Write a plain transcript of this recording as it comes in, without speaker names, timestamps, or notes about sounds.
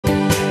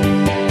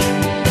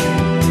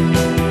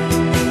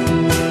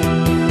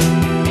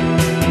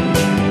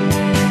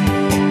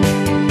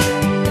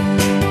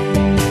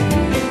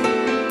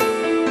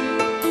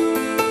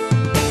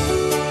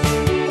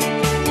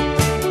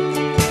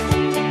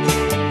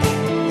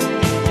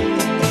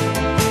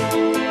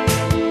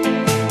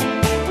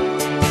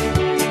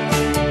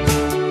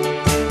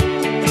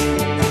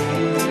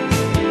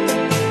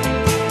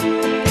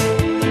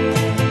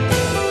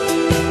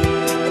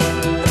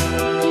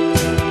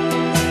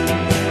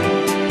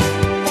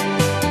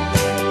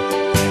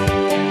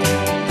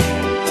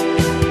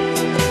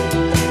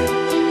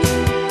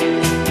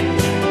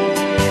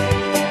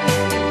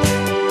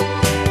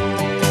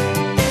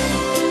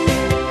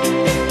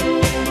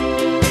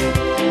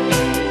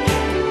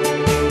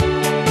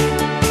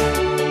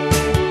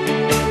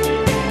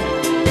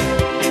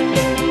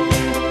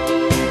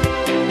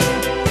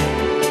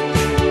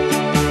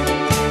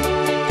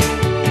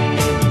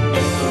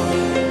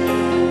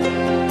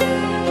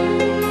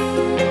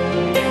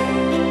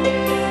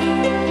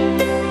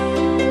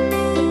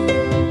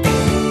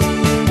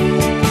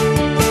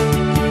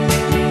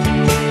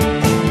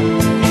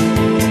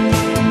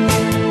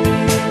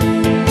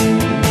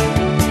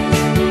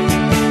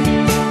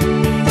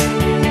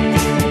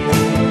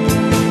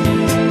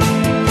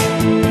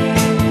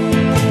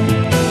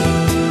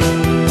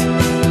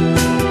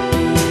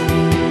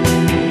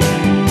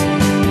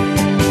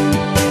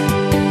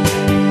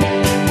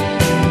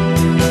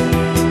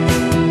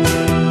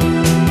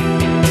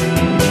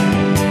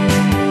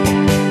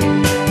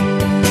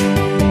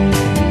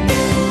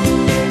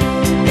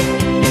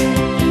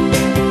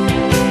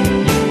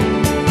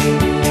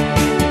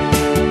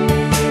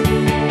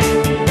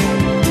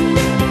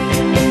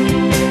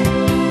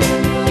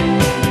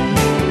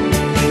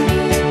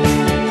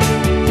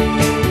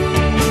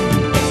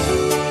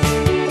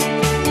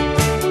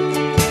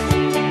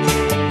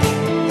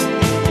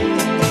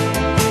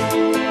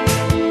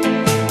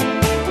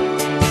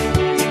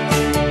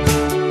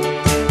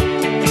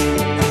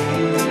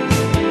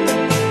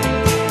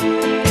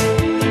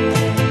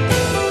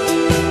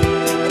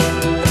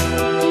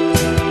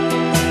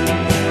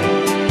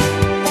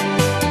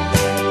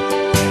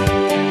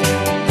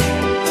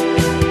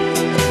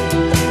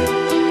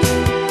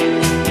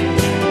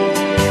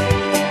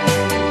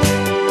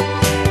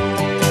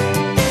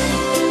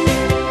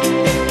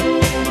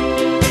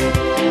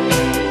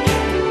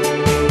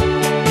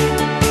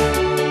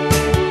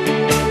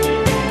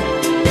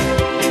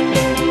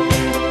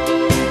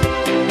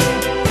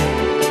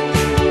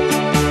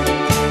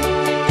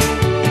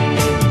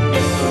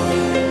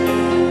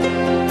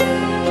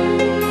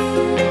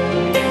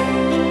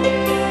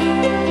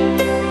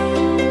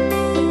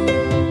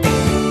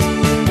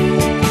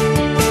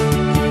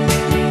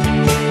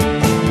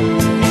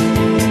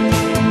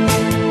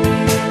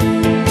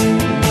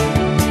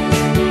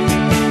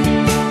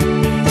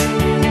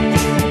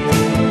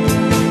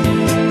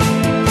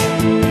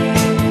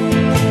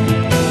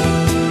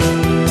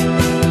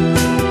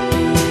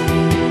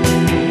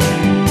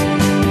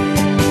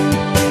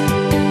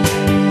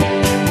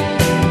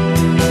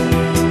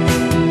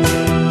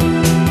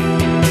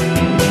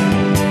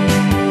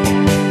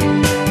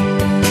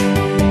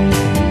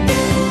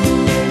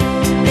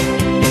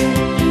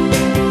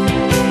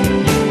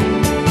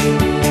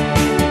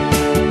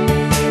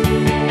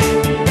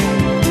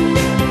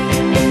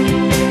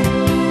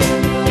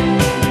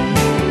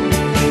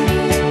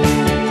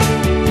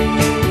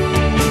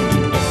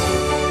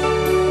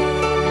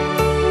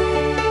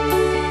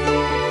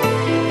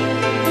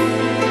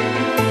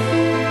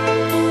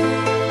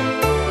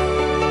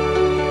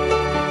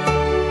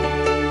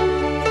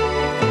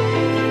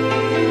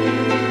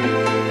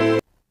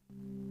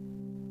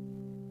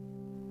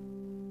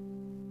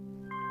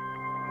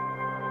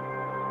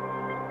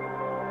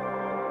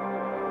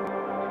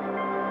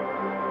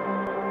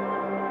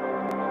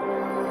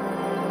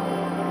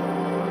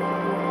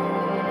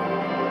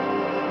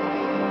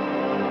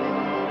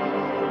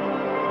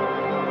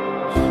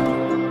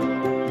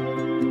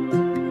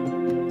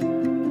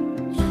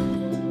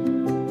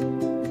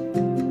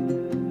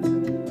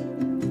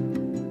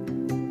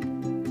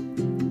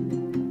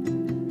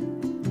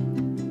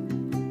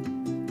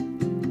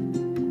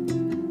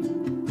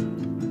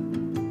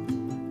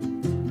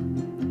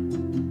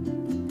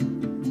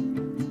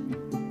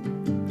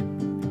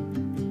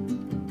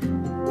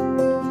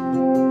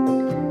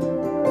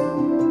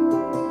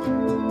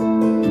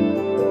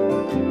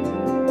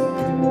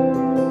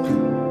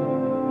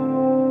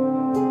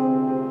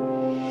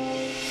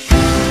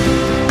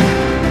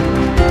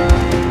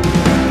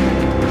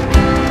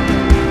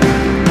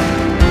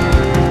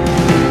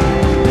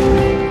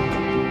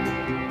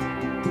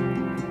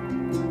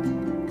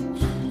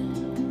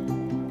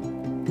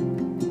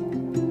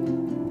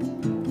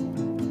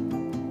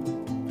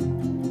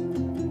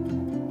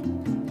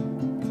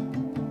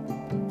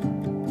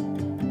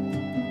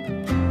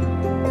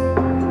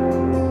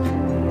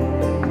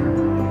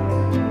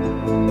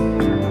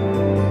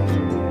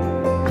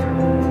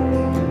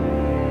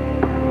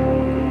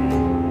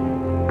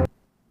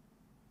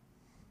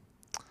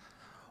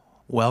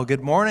Well,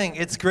 good morning.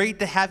 It's great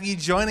to have you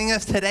joining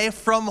us today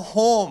from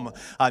home.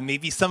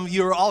 Maybe some of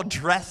you are all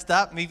dressed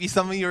up. Maybe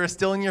some of you are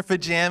still in your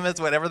pajamas,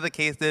 whatever the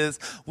case is.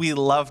 We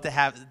love to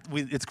have,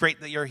 it's great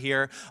that you're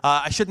here.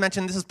 I should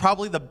mention this is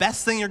probably the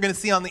best thing you're going to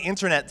see on the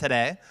internet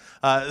today.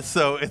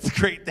 So it's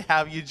great to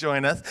have you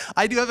join us.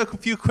 I do have a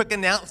few quick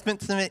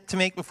announcements to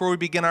make before we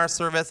begin our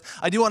service.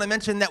 I do want to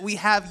mention that we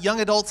have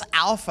Young Adults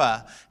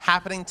Alpha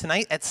happening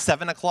tonight at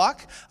 7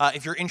 o'clock.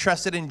 If you're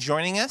interested in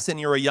joining us and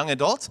you're a young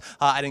adult,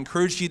 I'd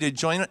encourage you to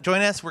join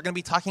us. We're going to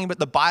be talking about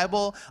the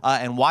Bible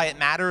and why it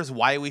matters,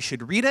 why we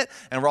should read it,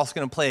 and we're also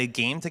going to play a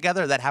game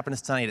together. That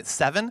happens tonight at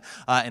 7.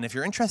 And if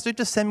you're interested,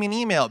 just send me an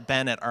email at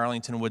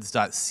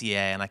ben@arlingtonwoods.ca,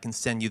 and I can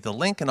send you the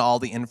link and all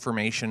the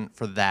information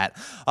for that.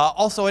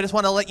 Also, I just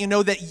want to let you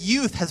know that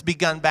youth has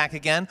begun back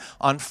again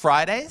on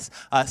Fridays.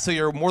 So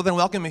you're more than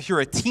welcome if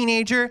you're a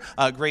teenager,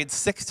 grades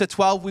 6 to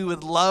 12. We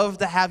would love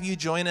to have you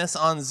join us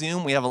on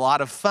Zoom. We have a lot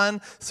of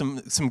fun,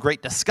 some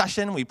great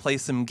discussion. We play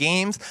some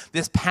games.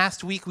 This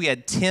past week, we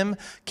had Tim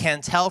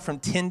Cantel from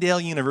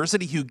Tyndale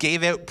University who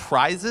gave out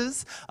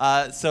prizes.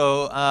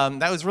 So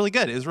that was really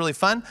good. It was really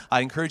fun.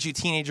 I encourage you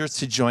teenagers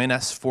to join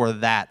us for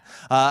that.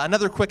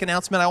 Another quick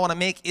announcement I want to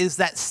make is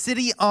that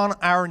City on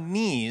Our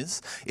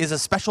Knees is a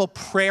special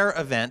prayer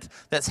event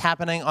that's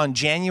happening on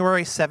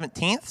January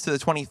 17th to the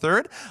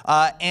 23rd.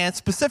 And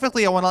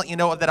specifically, I want to let you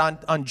know that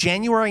on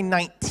January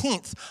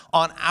 19th,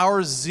 on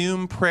our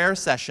Zoom prayer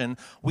session,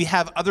 we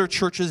have other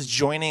churches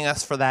joining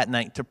us for that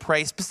night to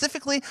pray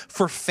specifically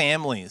for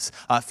families.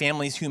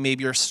 Families who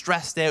maybe are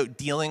stressed out,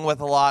 dealing with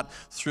a lot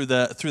through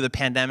the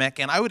pandemic.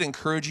 And I would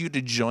encourage you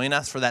to join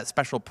us for that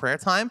special prayer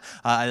time.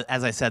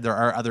 As I said, there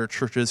are other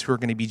churches who are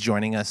going to be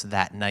joining us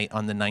that night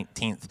on the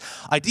 19th.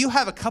 I do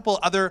have a couple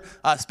other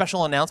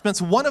special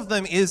announcements. One of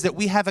them is that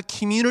we have a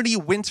community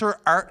winter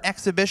art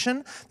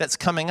exhibition that's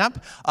coming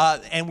up.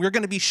 And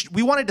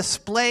we want to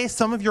display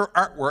some of your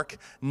artwork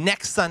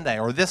next Sunday,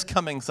 or this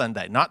coming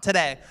Sunday, not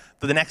today,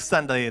 but the next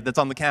Sunday that's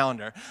on the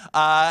calendar.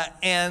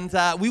 And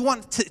we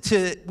want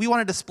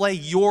to display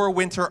your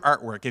winter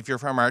artwork. If you're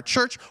from our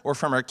church or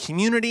from our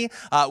community,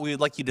 we would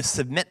like you to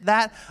submit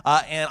that.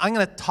 And I'm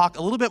going to talk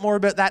a little bit more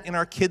about that in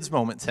our kids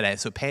moment today,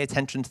 so pay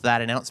attention to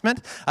that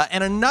announcement.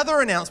 And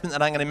another announcement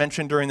that I'm going to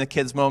mention during the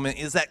kids moment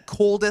is that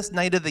Coldest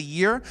Night of the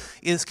Year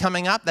is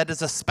coming up. That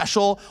is a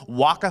special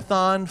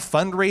walkathon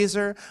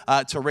fundraiser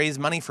to raise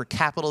money for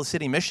Capital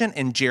City Mission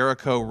in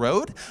Jericho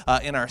Road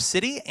in our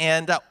city.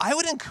 And I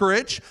would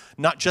encourage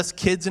not just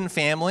kids and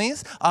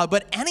families,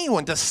 but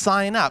anyone to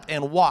sign up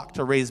and walk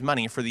to raise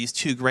money for these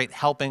two great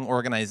helping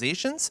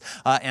organizations.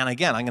 And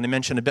again, I'm going to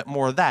mention a bit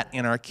more of that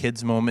in our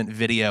Kids Moment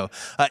video.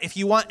 If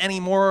you want any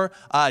more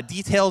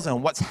details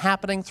on what's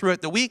happening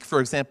throughout the week, for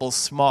example,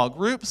 small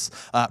groups,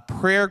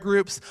 prayer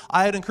groups,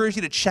 I would encourage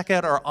you to check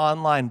out our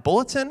online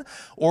bulletin,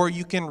 or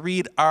you can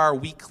read our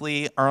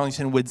weekly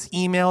Arlington Woods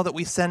email that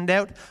we send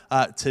out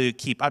to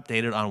keep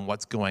updated on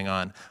what's going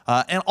on.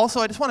 And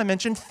also, I just want to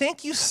mention,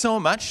 thank you so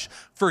much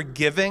for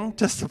giving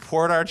to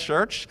support our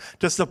church,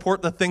 to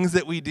support the things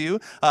that we do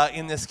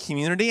in this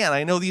community. And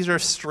I know these are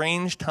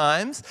strange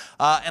times,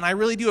 and I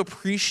really do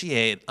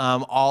appreciate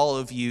all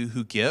of you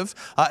who give.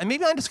 And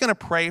maybe I'm just going to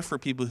pray for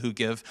people who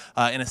give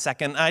in a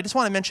second. I just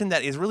want to mention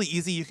that it's really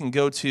easy. You can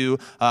go to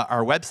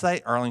our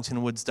website,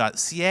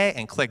 arlingtonwoods.ca,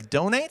 and click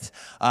donate.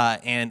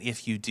 And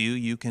if you do,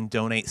 you can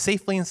donate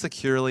safely and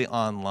securely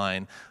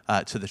online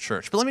to the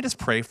church. But let me just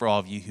pray for all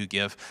of you who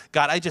give.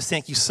 God, I just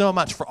thank you so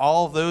much for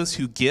all of those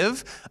who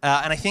give.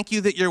 And I thank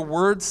you that your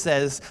word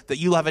says that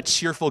you love a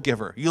cheerful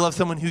giver. You love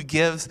someone who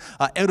gives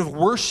out of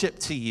worship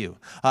to you,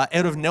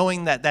 out of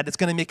knowing that it's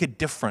going to make a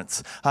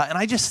difference. And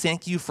I just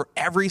thank you for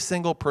every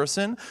single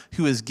person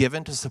who has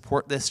given to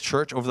support this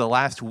church over the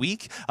last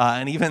week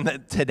and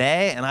even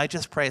today. And I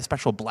just pray a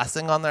special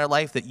blessing on their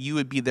life, that you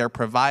would be their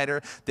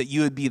provider, that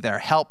you would be their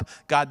help,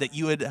 God, that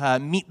you would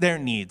meet their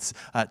needs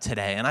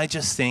today. And I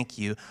just thank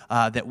you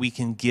that we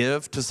can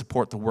give to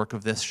support the work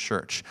of this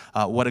church.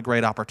 What a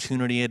great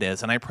opportunity it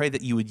is. And I pray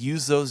that you would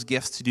use those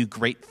gifts to do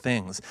great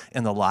things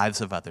in the lives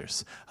of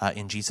others.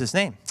 In Jesus'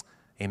 name,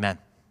 amen.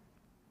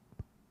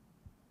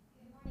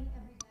 Good morning,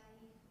 everybody.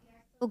 We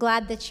are so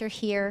glad that you're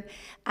here.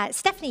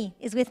 Stephanie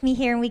is with me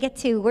here, and we get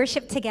to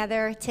worship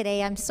together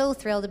today. I'm so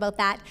thrilled about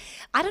that.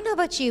 I don't know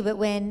about you, but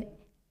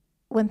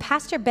when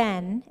Pastor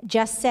Ben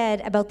just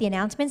said about the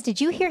announcements,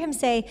 did you hear him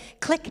say,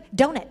 click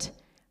donut?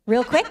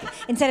 Real quick,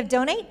 instead of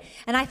donate.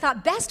 And I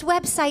thought, best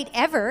website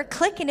ever,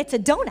 click and it's a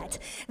donut.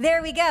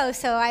 There we go.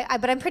 So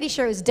but I'm pretty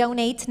sure it was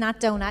donate, not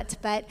donut.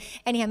 But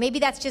anyhow, maybe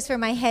that's just where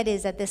my head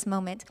is at this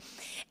moment.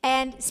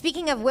 And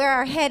speaking of where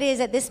our head is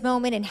at this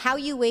moment and how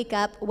you wake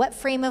up, what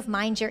frame of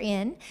mind you're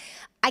in,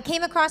 I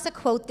came across a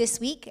quote this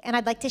week and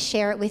I'd like to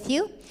share it with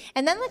you.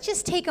 And then let's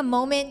just take a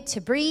moment to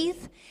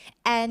breathe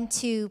and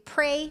to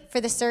pray for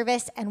the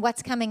service and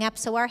what's coming up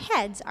so our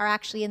heads are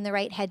actually in the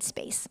right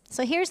headspace.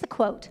 So here's the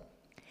quote.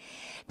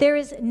 There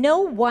is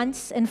no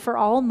once and for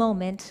all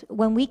moment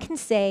when we can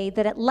say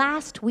that at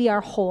last we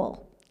are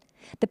whole.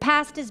 The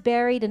past is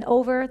buried and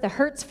over, the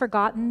hurts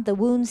forgotten, the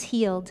wounds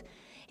healed.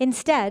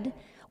 Instead,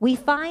 we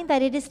find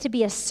that it is to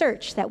be a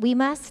search that we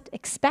must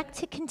expect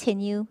to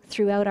continue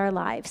throughout our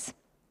lives.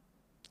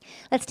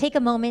 Let's take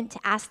a moment to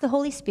ask the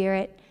Holy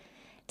Spirit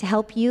to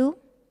help you,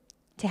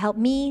 to help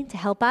me, to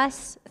help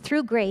us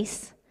through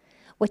grace,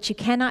 what you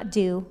cannot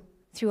do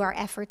through our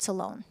efforts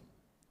alone.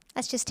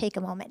 Let's just take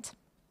a moment.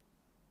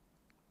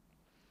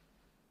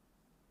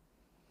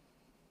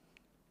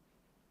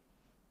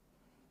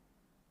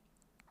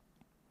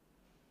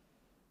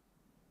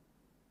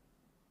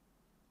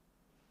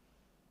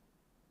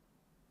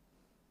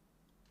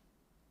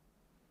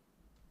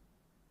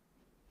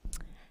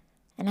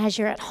 And as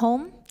you're at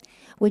home,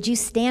 would you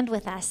stand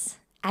with us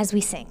as we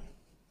sing?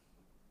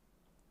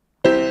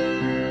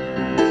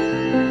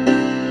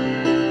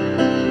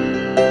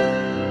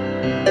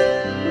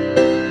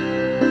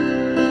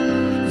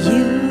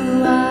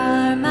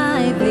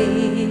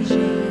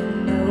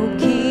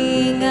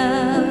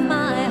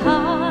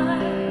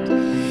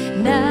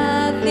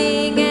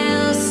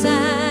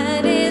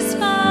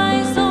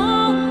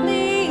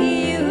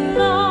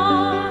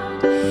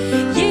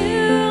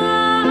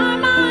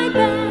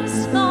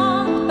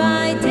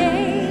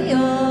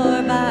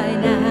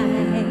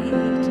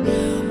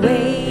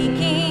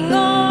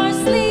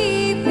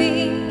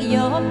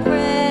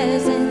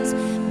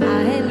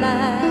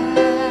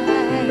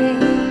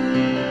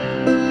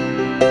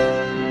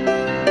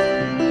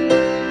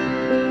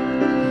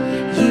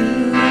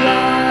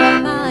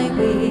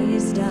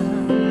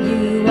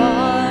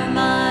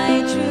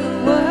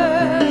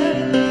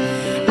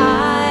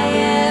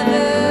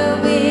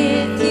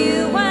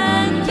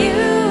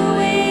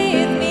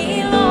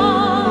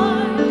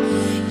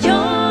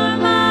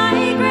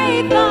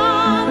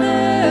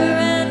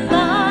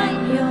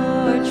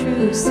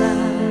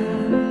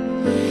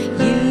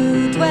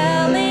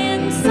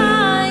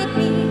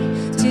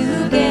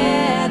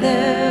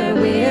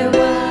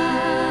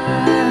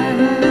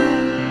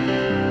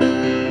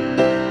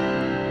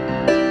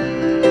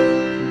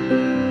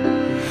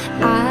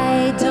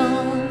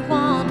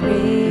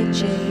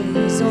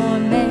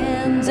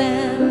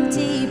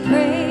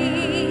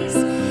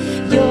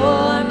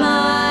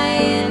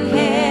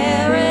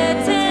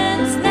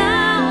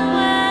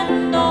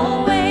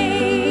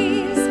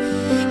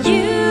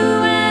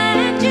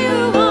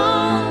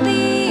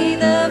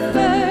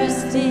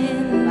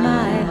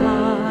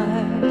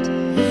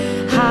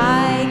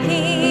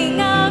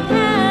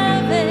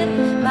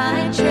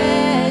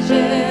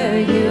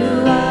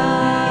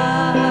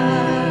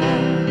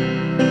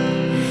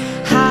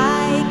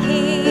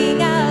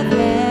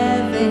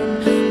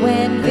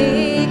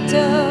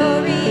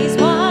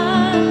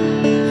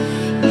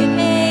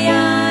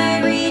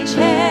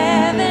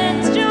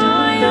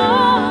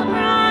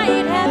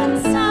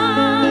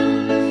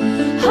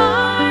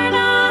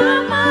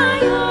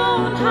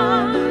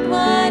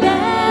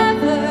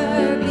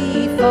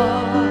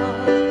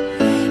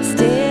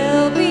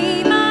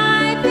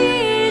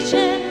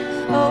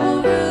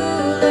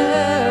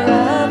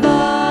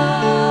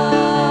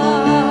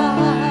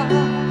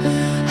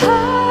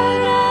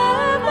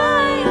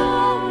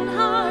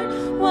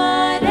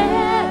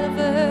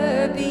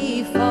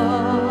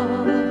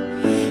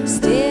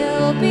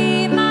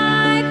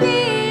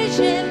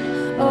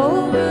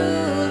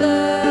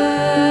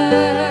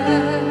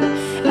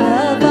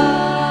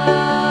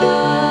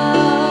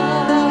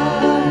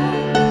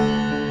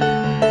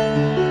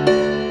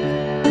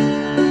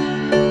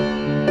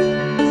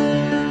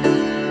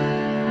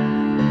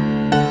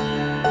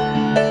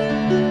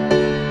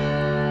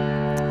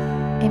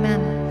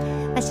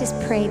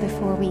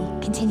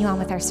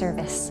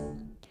 Service.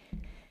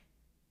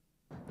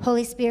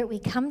 Holy Spirit, we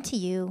come to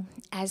you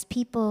as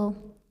people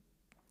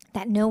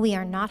that know we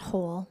are not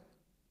whole,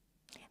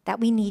 that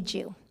we need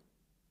you.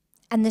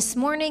 And this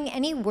morning,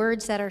 any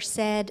words that are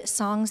said,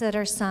 songs that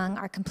are sung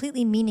are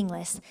completely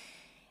meaningless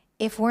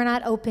if we're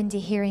not open to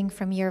hearing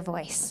from your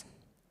voice.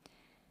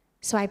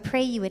 So I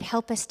pray you would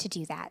help us to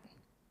do that.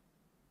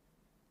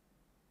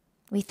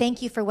 We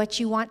thank you for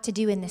what you want to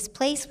do in this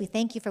place. We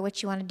thank you for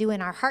what you want to do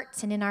in our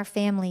hearts and in our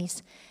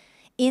families.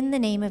 In the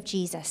name of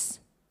Jesus,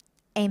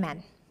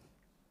 amen.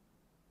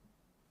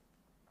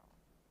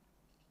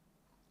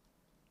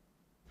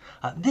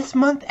 This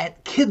month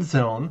at Kids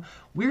Zone,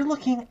 we're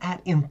looking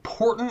at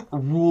important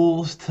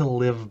rules to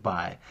live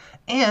by.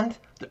 And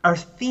our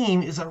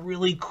theme is a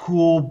really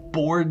cool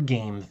board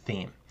game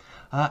theme.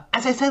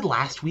 As I said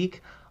last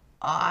week,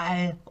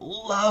 I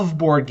love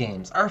board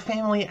games. Our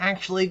family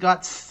actually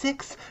got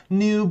 6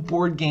 new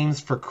board games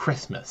for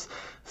Christmas.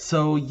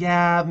 So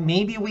yeah,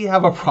 maybe we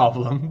have a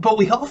problem, but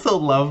we also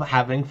love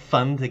having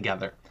fun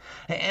together.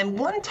 And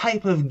one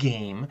type of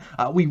game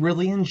we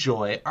really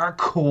enjoy are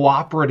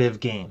cooperative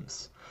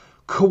games.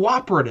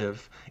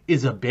 Cooperative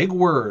is a big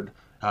word.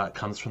 It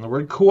comes from the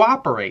word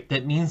cooperate.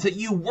 That means that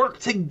you work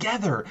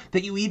together,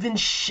 that you even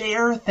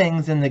share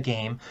things in the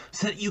game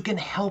so that you can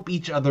help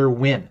each other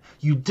win.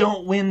 You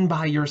don't win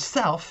by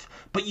yourself,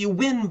 but you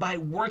win by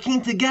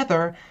working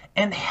together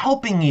and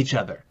helping each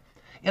other.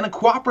 In a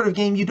cooperative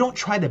game, you don't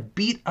try to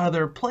beat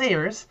other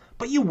players,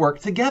 but you work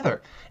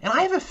together. And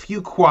I have a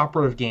few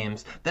cooperative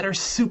games that are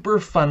super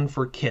fun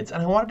for kids,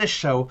 and I wanted to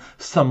show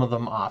some of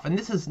them off. And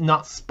this is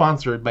not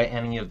sponsored by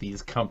any of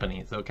these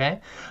companies,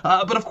 okay?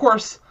 But of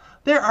course,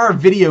 there are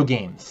video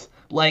games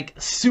like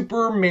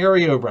Super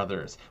Mario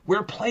Brothers,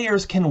 where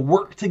players can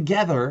work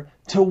together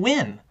to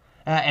win.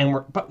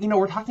 But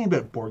we're talking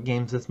about board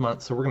games this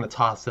month, so we're going to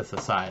toss this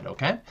aside,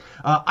 okay?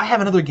 I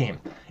have another game.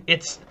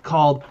 It's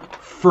called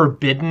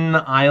Forbidden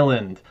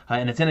Island,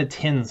 and it's in a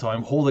tin, so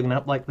I'm holding it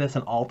up like this,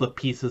 and all the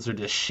pieces are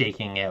just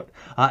shaking out.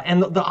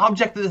 And the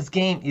object of this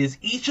game is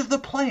each of the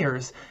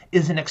players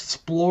is an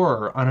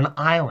explorer on an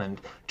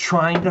island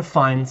trying to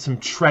find some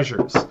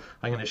treasures.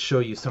 I'm going to show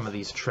you some of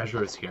these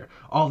treasures here.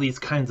 All these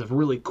kinds of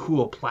really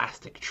cool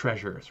plastic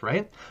treasures,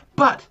 right?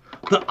 But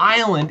the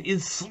island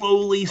is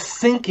slowly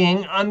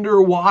sinking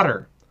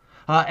underwater.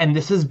 And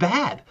this is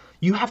bad.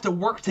 You have to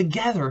work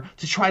together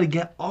to try to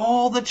get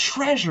all the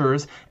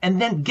treasures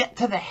and then get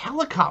to the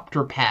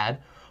helicopter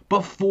pad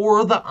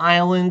before the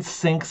island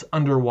sinks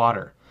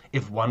underwater.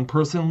 If one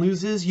person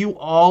loses, you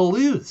all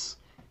lose.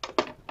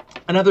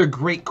 Another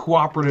great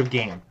cooperative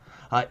game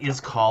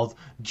is called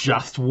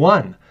Just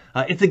One.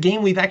 It's a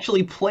game we've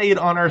actually played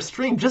on our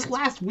stream. Just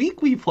last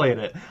week we played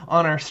it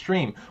on our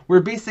stream,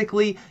 where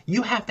basically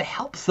you have to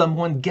help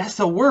someone guess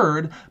a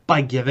word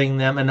by giving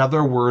them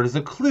another word as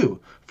a clue.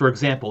 For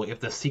example, if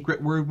the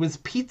secret word was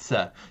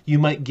pizza, you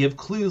might give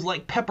clues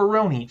like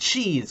pepperoni,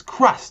 cheese,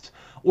 crust,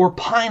 or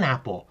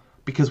pineapple,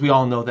 because we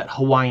all know that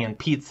Hawaiian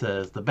pizza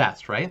is the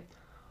best, right?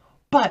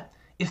 But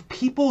if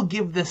people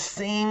give the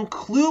same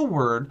clue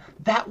word,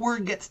 that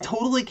word gets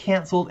totally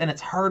canceled and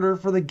it's harder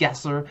for the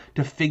guesser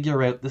to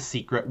figure out the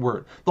secret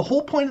word. The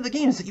whole point of the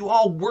game is that you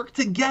all work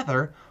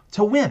together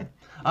to win.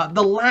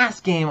 The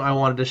last game I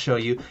wanted to show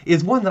you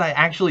is one that I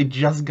actually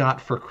just got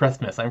for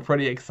Christmas. I'm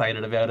pretty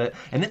excited about it,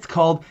 and it's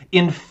called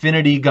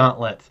Infinity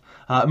Gauntlet.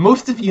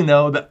 Most of you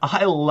know that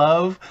I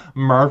love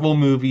Marvel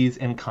movies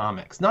and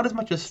comics. Not as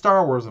much as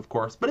Star Wars, of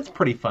course, but it's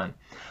pretty fun.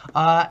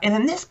 And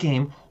in this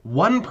game,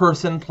 one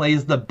person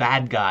plays the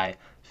bad guy,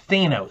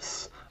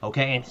 Thanos,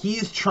 okay? And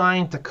he's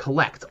trying to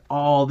collect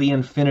all the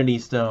Infinity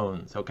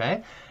Stones,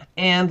 okay?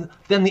 And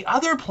then the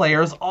other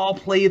players all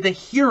play the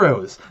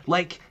heroes,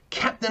 like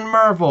Captain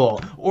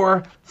Marvel,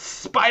 or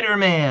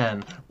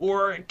Spider-Man,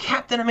 or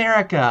Captain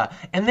America,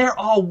 and they're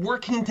all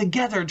working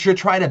together to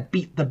try to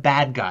beat the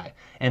bad guy.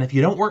 And if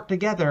you don't work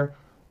together,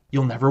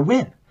 you'll never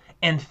win.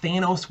 And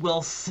Thanos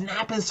will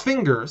snap his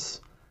fingers,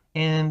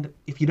 and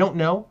if you don't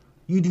know,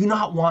 you do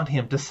not want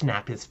him to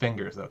snap his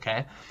fingers,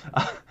 okay?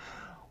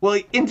 Well,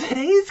 in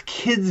today's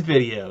kids'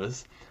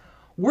 videos,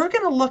 we're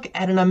going to look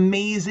at an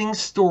amazing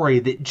story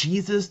that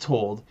Jesus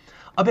told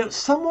about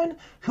someone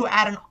who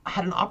had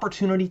an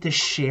opportunity to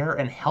share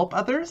and help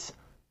others,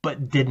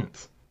 but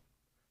didn't.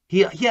 He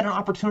had an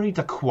opportunity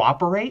to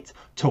cooperate,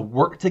 to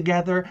work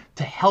together,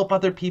 to help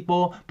other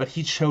people, but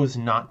he chose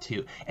not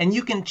to. And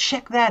you can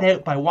check that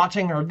out by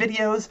watching our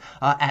videos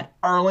at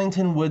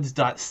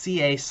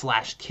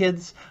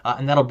arlingtonwoods.ca/kids,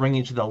 and that'll bring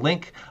you to the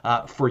link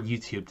for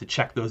YouTube to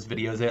check those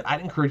videos out. I'd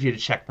encourage you to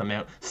check them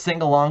out,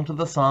 sing along to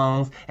the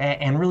songs,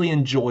 and really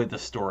enjoy the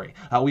story.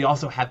 We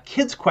also have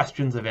kids'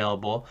 questions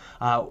available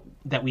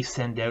that we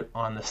send out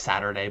on the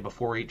Saturday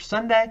before each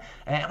Sunday,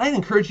 and I'd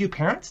encourage you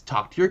parents,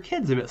 talk to your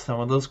kids about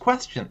some of those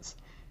questions.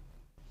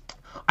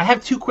 I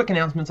have two quick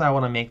announcements I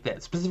want to make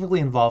that specifically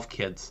involve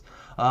kids.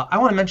 I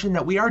want to mention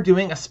that we are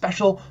doing a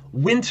special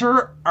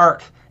winter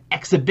art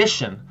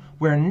exhibition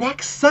where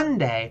next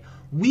Sunday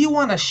we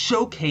want to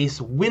showcase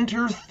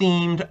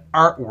winter-themed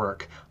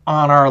artwork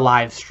on our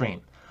live stream.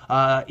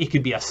 It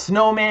could be a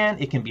snowman,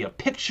 it can be a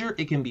picture,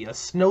 it can be a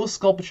snow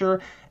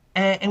sculpture,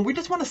 and we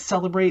just want to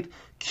celebrate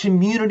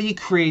community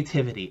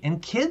creativity. And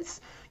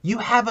kids, you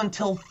have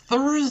until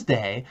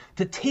Thursday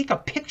to take a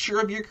picture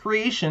of your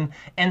creation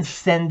and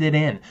send it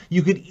in.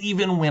 You could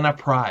even win a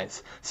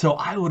prize. So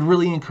I would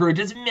really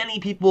encourage as many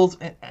people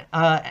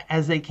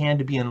as they can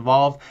to be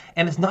involved.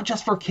 And it's not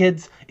just for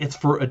kids, it's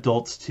for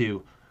adults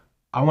too.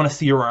 I want to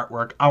see your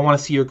artwork. I want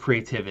to see your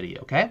creativity,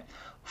 okay?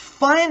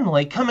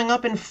 Finally, coming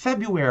up in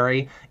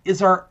February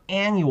is our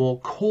annual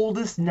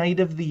Coldest Night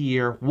of the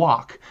Year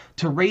walk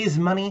to raise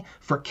money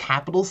for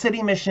Capital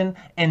City Mission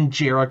and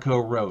Jericho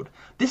Road.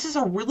 This is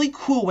a really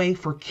cool way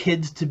for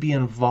kids to be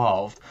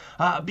involved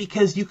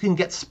because you can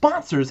get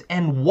sponsors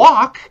and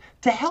walk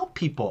to help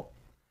people.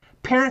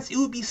 Parents, it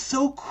would be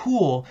so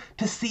cool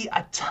to see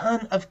a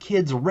ton of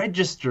kids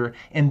register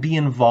and be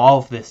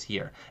involved this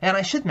year. And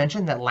I should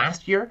mention that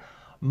last year,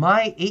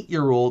 my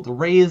 8-year-old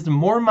raised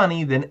more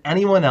money than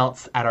anyone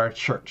else at our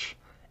church.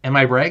 Am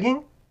I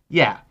bragging?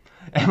 Yeah.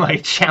 Am I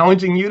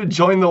challenging you to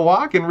join the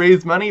walk and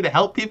raise money to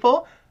help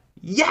people?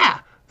 Yeah.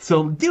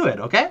 So do it,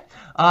 okay?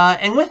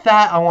 And with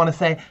that, I want to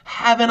say,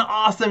 have an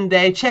awesome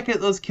day. Check out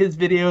those kids'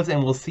 videos,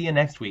 and we'll see you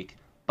next week.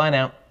 Bye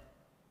now.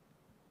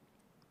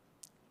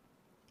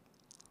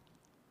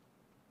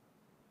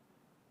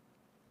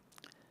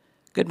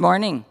 Good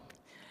morning.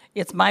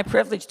 It's my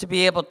privilege to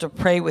be able to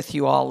pray with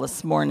you all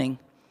this morning.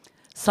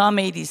 Psalm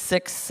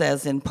 86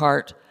 says in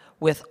part,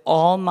 With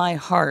all my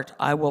heart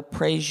I will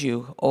praise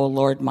you, O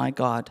Lord my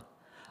God.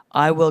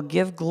 I will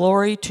give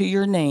glory to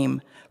your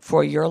name,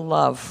 for your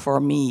love for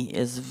me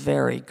is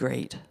very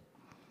great.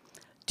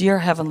 Dear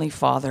Heavenly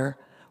Father,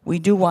 we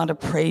do want to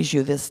praise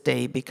you this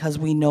day because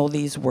we know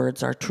these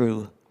words are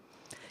true.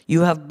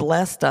 You have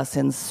blessed us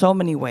in so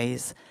many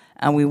ways,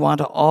 and we want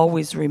to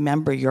always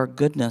remember your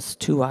goodness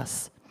to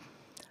us.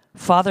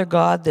 Father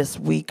God, this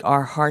week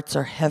our hearts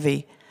are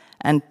heavy,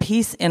 and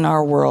peace in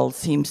our world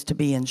seems to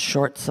be in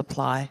short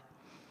supply.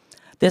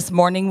 This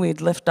morning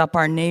we'd lift up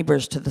our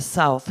neighbors to the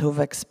south who've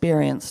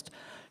experienced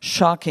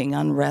shocking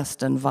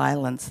unrest and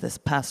violence this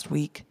past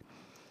week.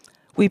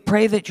 We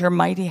pray that your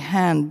mighty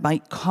hand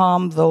might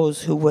calm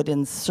those who would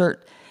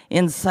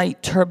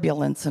incite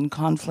turbulence and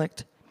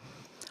conflict.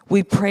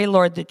 We pray,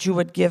 Lord, that you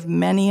would give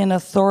many in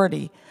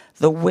authority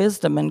the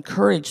wisdom and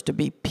courage to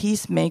be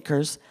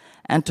peacemakers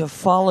and to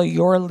follow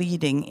your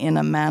leading in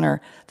a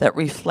manner that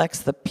reflects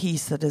the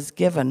peace that is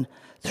given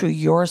through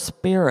your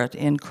Spirit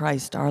in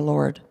Christ our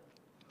Lord.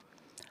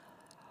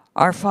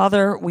 Our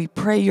Father, we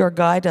pray your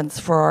guidance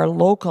for our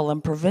local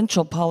and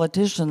provincial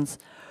politicians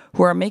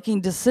who are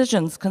making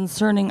decisions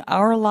concerning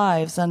our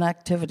lives and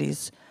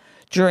activities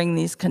during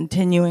these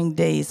continuing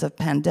days of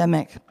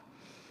pandemic.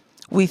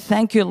 We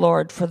thank you,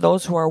 Lord, for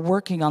those who are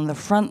working on the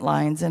front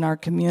lines in our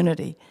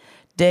community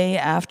day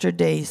after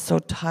day so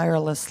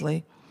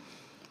tirelessly.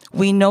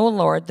 We know,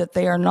 Lord, that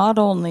they are not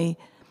only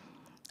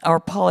our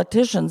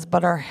politicians,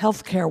 but our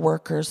healthcare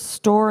workers,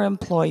 store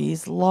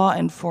employees, law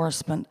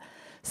enforcement,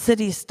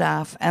 city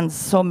staff, and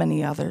so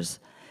many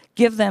others.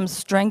 Give them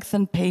strength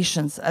and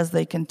patience as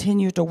they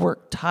continue to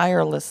work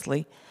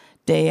tirelessly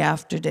day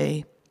after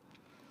day.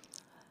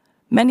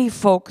 Many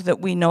folk that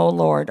we know,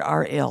 Lord,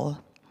 are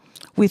ill.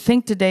 We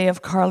think today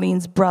of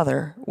Carlene's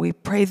brother. We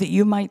pray that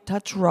you might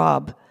touch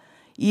Rob,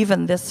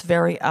 even this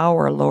very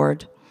hour,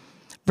 Lord.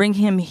 Bring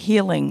him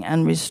healing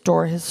and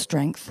restore his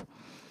strength.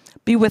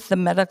 Be with the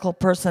medical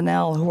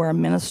personnel who are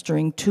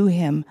ministering to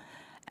him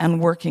and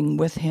working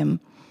with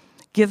him.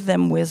 Give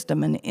them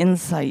wisdom and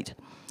insight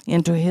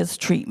into his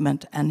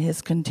treatment and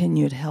his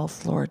continued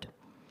health, Lord.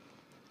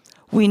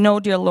 We know,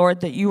 dear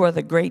Lord, that you are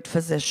the great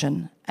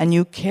physician and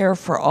you care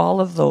for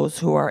all of those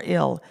who are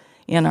ill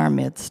in our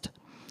midst.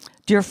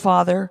 Dear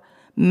Father,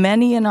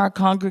 many in our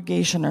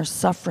congregation are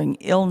suffering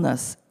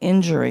illness,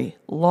 injury,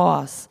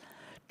 loss,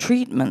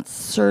 treatments,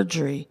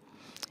 surgery.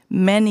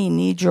 Many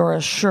need your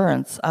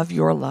assurance of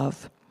your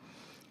love.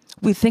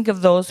 We think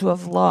of those who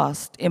have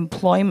lost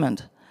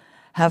employment,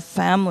 have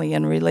family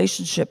and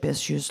relationship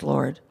issues,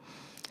 Lord.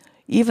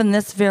 Even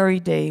this very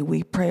day,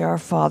 we pray, our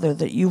Father,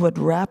 that you would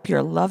wrap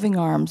your loving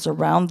arms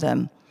around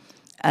them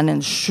and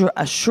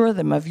assure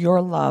them of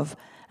your love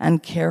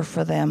and care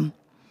for them.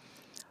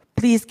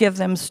 Please give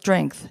them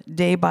strength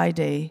day by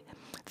day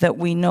that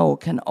we know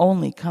can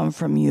only come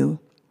from you.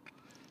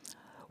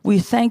 We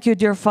thank you,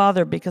 dear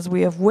Father, because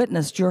we have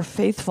witnessed your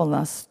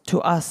faithfulness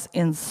to us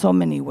in so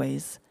many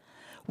ways.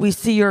 We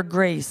see your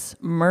grace,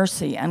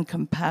 mercy, and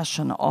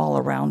compassion all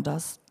around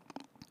us.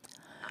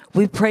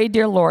 We pray,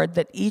 dear Lord,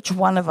 that each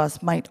one of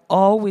us might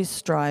always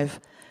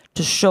strive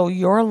to show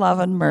your love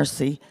and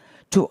mercy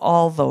to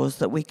all those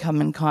that we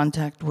come in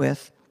contact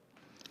with.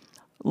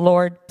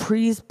 Lord,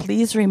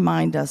 please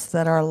remind us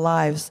that our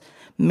lives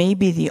may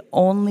be the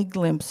only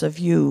glimpse of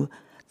you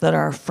that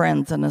our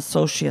friends and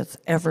associates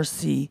ever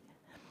see.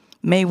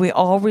 May we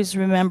always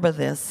remember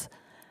this,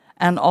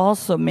 and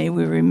also may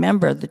we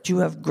remember that you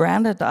have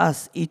granted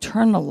us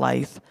eternal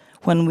life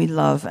when we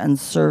love and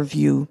serve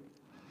you.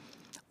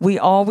 We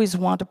always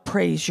want to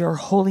praise your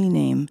holy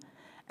name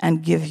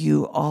and give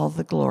you all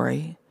the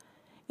glory.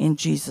 In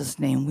Jesus'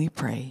 name we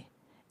pray.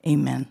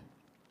 Amen.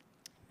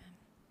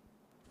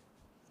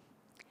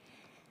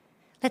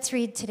 Let's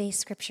read today's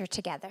scripture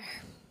together.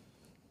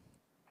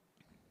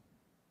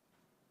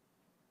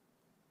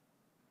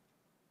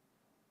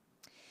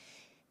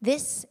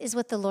 This is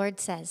what the Lord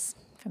says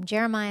from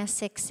Jeremiah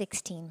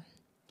 6:16.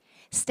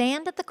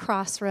 Stand at the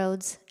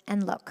crossroads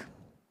and look.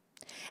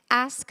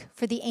 Ask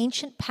for the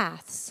ancient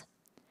paths.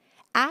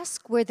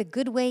 Ask where the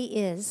good way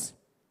is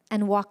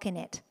and walk in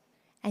it,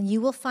 and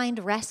you will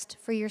find rest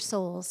for your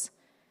souls.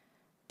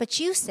 But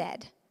you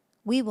said,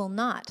 we will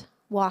not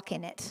walk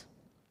in it.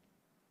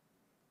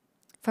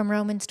 From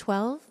Romans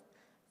 12,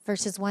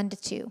 verses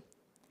 1-2.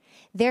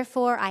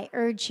 Therefore, I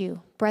urge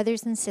you,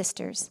 brothers and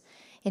sisters,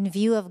 in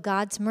view of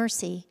God's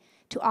mercy,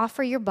 to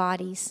offer your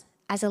bodies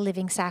as a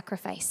living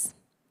sacrifice,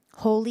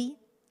 holy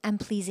and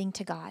pleasing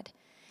to God.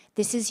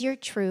 This is your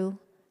true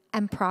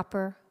and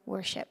proper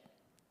worship.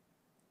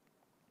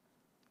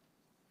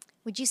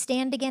 Would you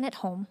stand again at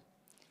home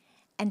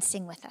and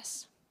sing with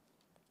us?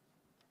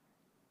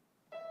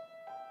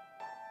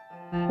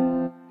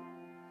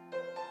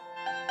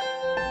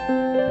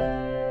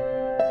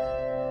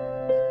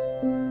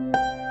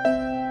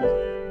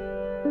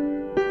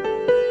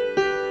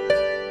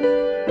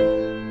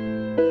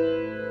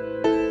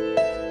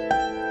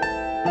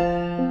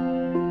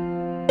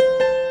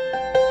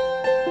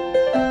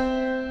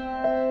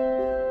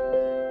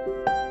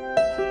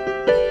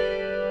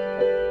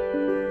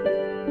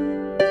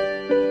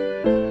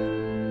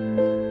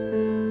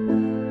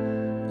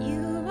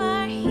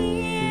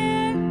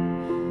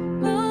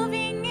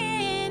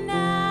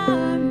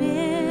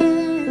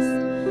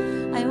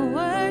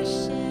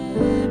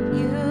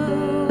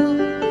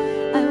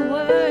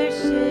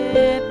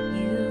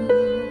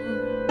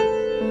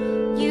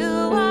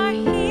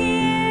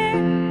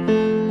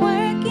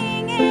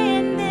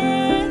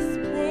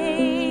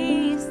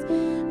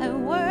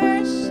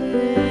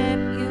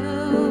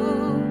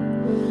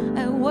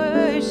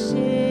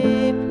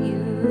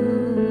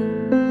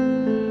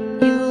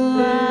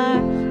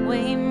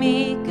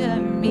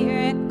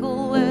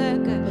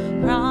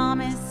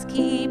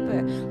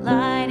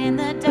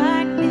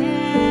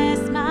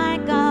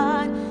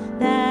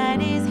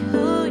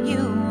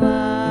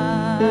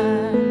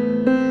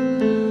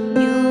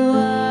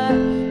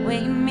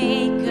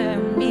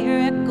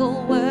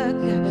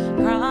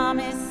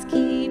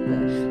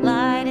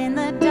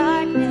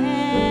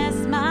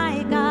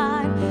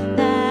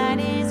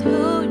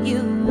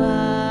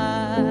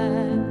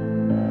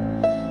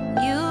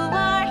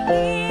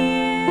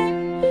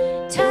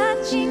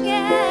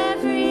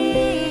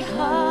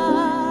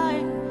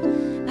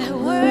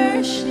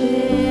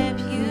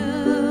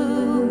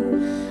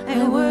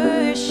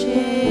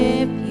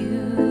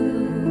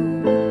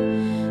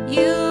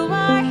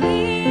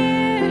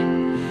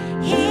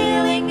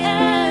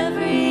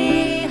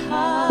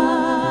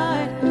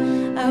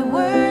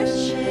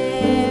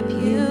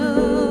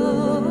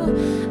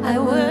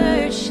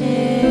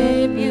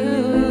 worship you.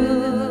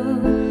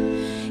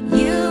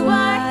 You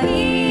are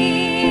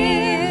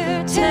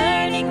here,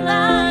 turning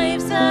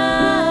lives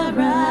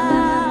around.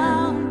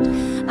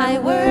 I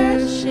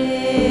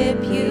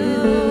worship you.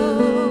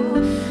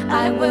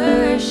 I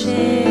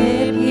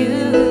worship you.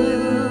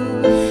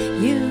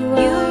 You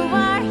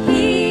are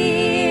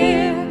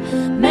here,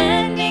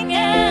 mending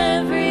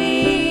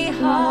every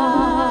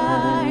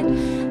heart.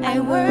 I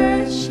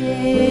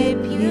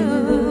worship you.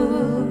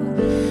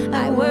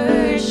 I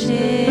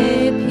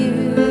worship you.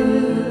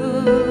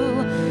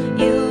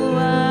 You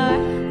are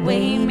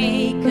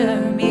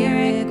waymaker,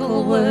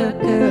 miracle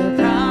worker,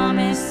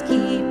 promise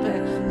keeper,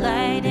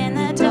 light in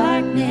the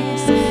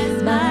darkness.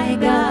 My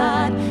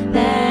God,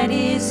 that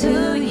is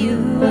who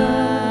you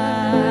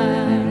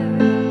are.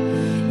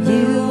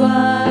 You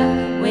are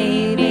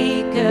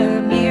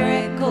waymaker,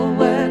 miracle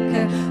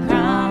worker,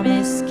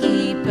 promise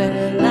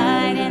keeper,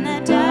 light in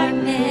the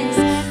darkness.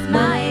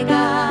 My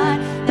God,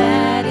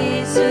 that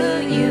is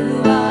who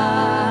you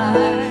are,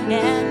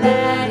 and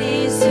that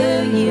is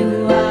who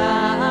you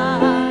are.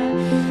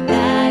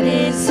 That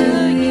is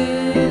who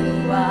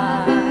you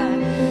are.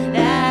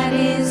 That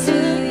is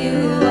who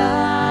you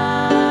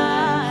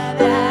are.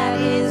 That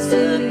is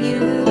who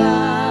you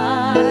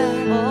are.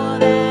 Oh,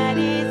 that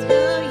is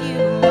who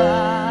you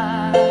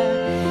are.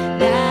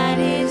 That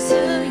is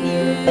who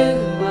you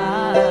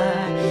are.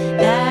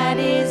 That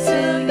is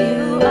who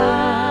you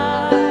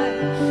are.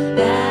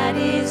 That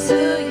is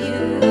who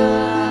you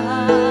are.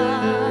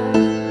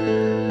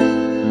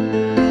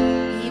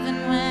 Even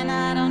when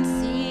I don't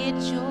see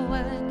it, you're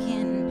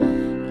working.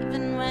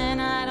 Even when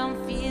I don't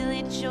feel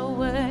it, you're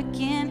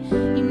working.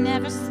 You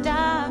never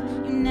stop.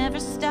 You never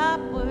stop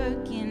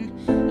working.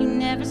 You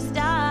never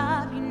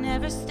stop. You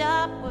never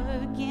stop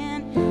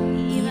working.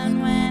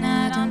 Even when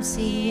I don't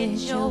see it,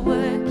 you're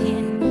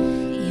working.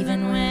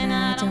 Even when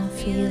I don't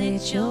feel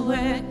it, you're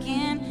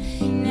working.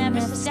 You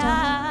never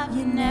stop.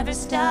 You never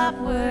stop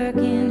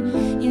working.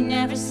 You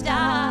never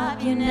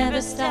stop. You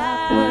never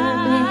stop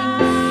working.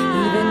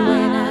 Even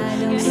when I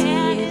don't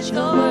see it,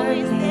 you're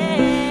working.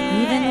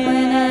 Even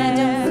when I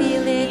don't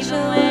feel it,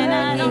 you're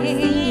working.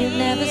 You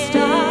never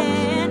stop.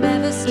 You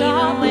never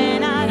stop. Even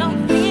when I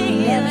don't feel it,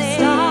 you never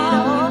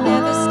stop. You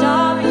never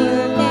stop working.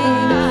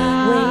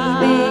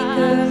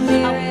 Waymaker,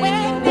 miracle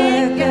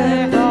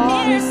worker,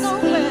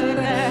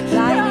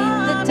 light in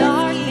the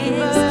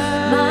darkness.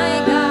 My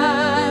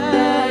God,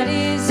 that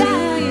is who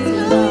you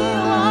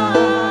are.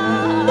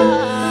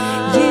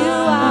 You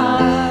are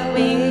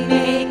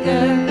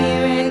waymaker,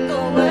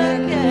 miracle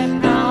worker,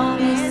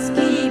 promise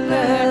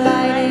keeper,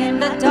 light in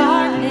the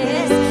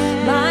darkness.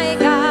 My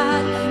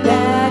God,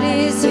 that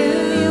is who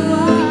you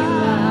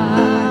are.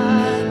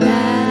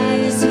 That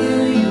is who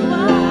you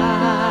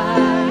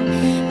are.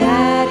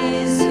 That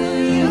is who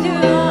you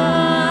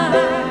are.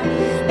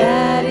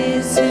 That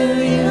is who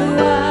you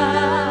are.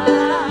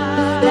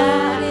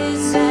 That is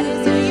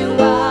who you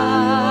are.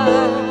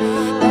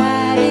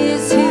 That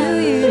is who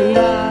you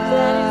are.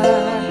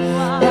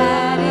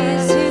 That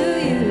is who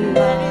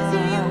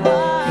you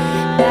are.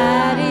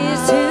 That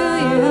is who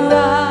you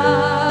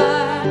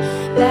are.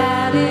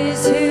 That is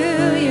who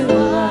you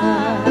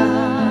are.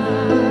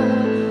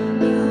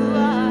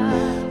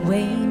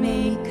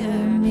 Waymaker,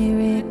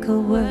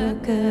 miracle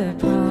worker,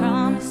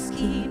 promise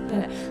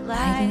keeper,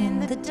 light in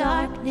the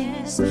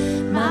darkness.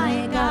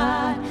 My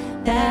God,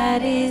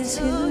 that is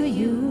who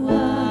you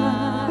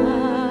are.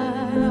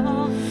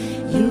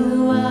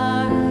 You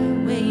are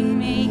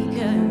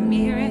waymaker,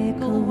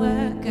 miracle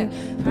worker,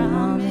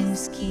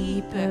 promise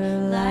keeper,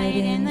 light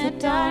in the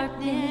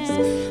darkness.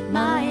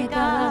 My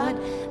God,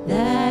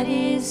 that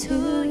is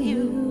who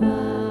you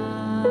are.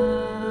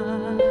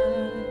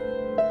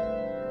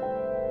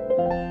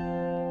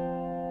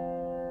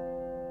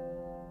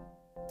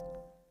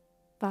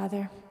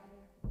 Father,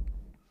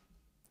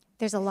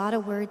 there's a lot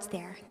of words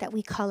there that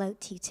we call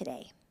out to you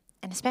today,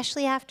 and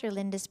especially after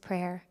Linda's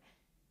prayer,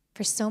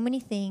 for so many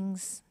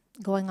things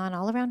going on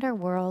all around our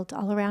world,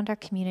 all around our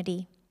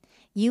community.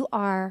 You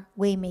are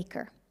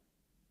waymaker.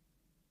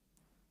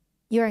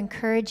 You're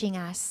encouraging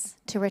us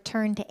to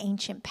return to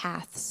ancient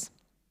paths,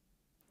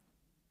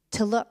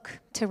 to look,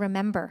 to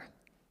remember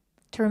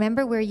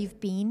where you've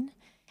been,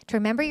 to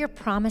remember your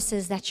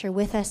promises that you're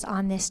with us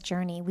on this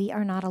journey. We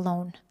are not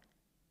alone.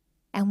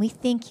 And we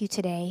thank you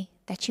today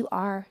that you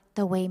are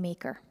the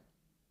waymaker.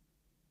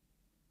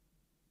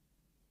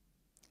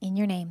 In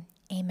your name,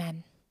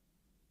 amen.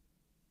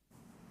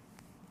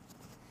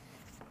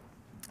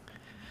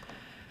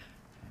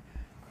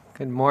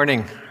 Good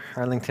morning,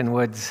 Arlington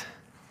Woods.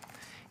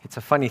 It's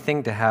a funny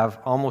thing to have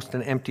almost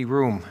an empty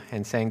room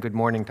and saying good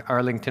morning to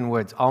Arlington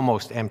Woods,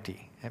 almost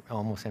empty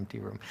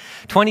room.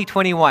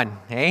 2021,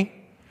 eh?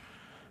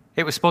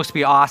 It was supposed to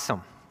be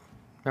awesome.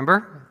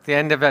 Remember, at the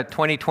end of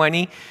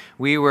 2020,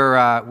 we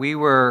were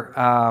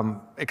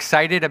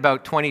excited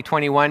about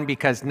 2021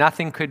 because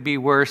nothing could be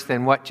worse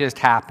than what just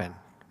happened.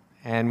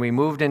 And we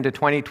moved into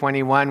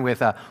 2021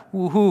 with a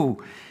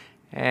woohoo.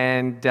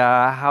 And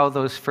how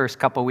those first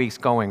couple weeks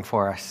going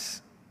for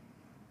us?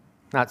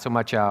 Not so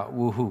much a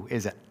woohoo,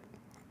 is it?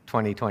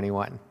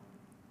 2021?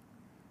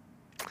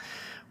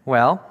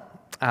 Well,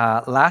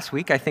 last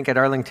week, I think at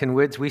Arlington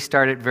Woods, we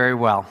started very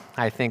well.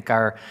 I think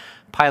our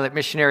pilot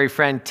missionary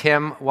friend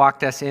Tim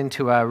walked us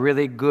into a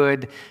really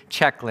good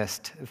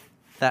checklist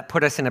that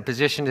put us in a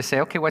position to say,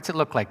 okay, what's it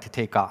look like to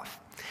take off?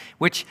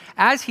 Which,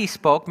 as he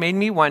spoke, made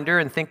me wonder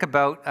and think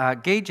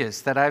about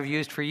gauges that I've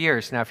used for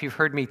years. Now, if you've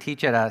heard me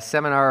teach at a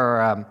seminar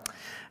or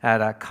at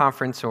a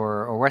conference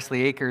or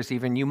Wesley Acres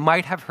even, you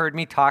might have heard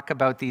me talk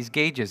about these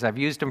gauges. I've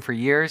used them for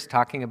years,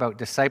 talking about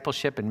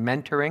discipleship and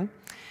mentoring.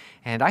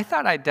 And I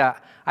thought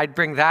I'd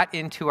bring that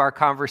into our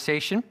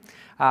conversation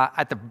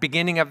at the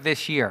beginning of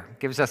this year.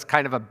 Gives us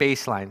kind of a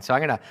baseline. So I'm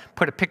going to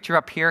put a picture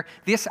up here.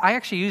 I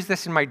actually use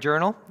this in my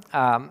journal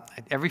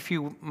every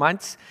few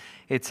months.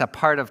 It's a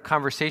part of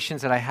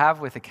conversations that I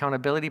have with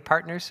accountability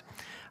partners.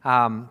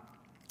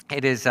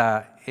 It is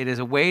a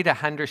way to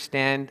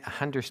understand,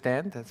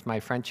 that's my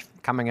French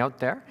coming out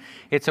there.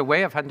 It's a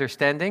way of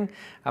understanding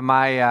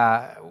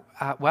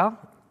well,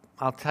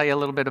 I'll tell you a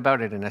little bit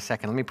about it in a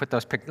second. Let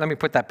me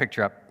put that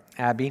picture up,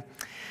 Abby.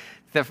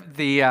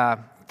 The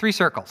 3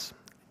 circles.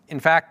 In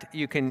fact,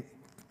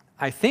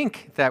 I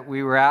think that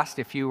we were asked,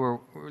 if you were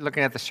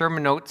looking at the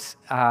sermon notes,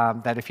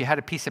 that if you had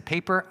a piece of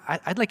paper,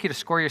 I'd like you to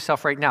score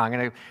yourself right now. I'm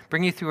going to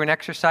bring you through an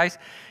exercise.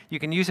 You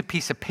can use a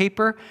piece of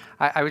paper.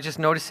 I was just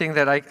noticing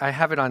that I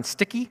have it on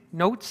sticky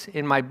notes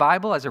in my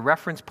Bible as a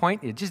reference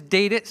point. You just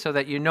date it so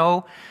that you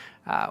know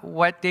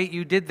what date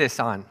you did this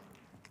on.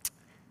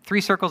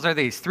 3 circles are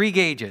these, 3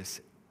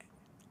 gauges.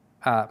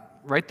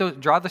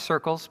 Draw the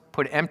circles,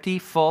 put empty,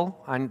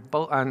 full on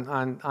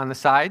the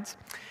sides,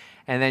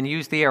 and then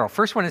use the arrow.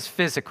 First one is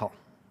physical.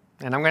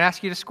 And I'm going to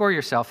ask you to score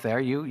yourself there.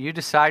 You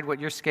decide what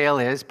your scale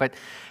is, but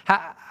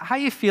how are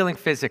you feeling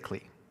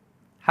physically?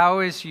 How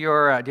is do you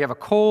have a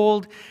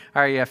cold?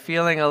 Are you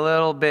feeling a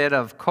little bit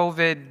of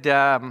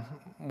COVID,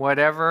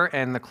 whatever,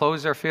 and the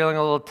clothes are feeling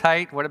a little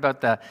tight? What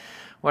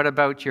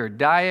about your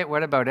diet?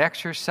 What about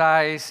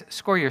exercise?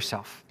 Score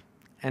yourself.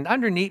 And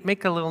underneath,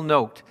 make a little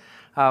note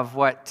of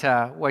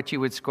what you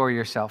would score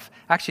yourself.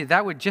 Actually,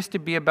 that would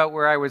just be about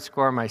where I would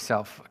score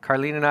myself.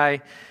 Carlene and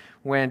I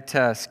went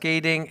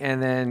skating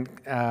and then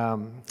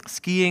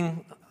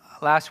skiing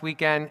last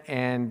weekend,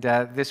 and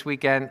this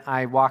weekend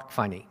I walked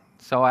funny.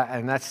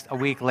 And that's a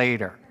week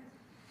later.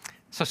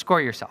 So score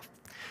yourself.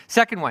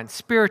 Second one,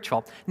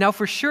 spiritual. Now,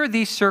 for sure,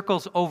 these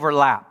circles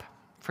overlap.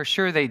 For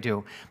sure they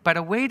do. But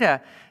a way to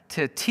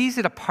tease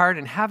it apart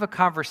and have a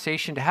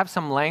conversation, to have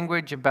some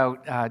language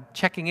about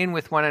checking in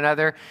with one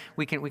another,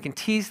 we can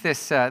tease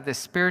this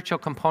spiritual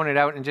component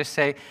out and just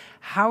say,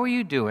 how are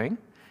you doing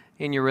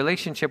in your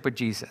relationship with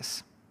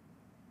Jesus?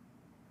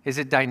 Is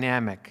it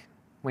dynamic?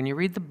 When you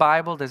read the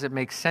Bible, does it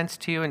make sense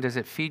to you and does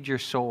it feed your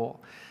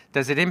soul?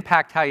 Does it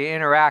impact how you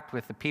interact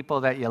with the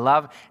people that you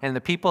love and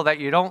the people that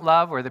you don't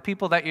love or the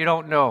people that you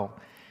don't know?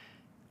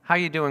 How are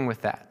you doing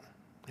with that?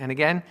 And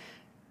again,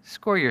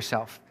 score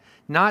yourself.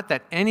 Not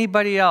that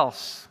anybody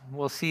else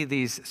will see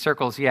these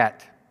circles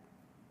yet,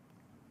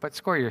 but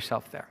score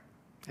yourself there.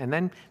 And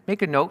then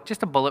make a note,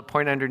 just a bullet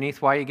point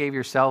underneath why you gave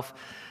yourself,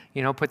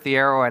 put the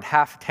arrow at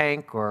half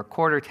tank or a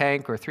quarter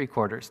tank or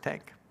 3/4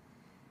 tank.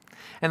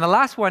 And the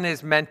last one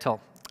is mental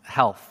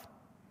health.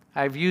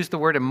 I've used the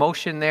word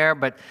emotion there,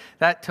 but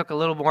that took a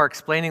little more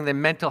explaining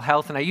than mental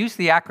health, and I used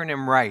the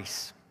acronym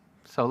RICE.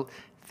 So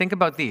think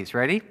about these.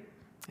 Ready?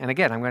 And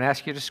again, I'm going to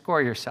ask you to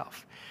score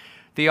yourself.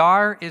 The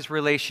R is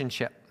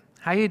relationship.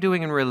 How are you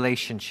doing in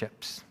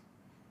relationships?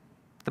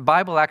 The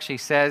Bible actually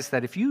says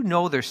that if you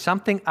know there's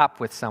something up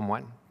with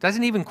someone,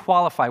 doesn't even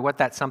qualify what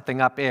that something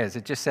up is.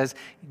 It just says,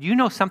 you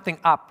know something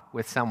up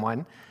with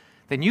someone,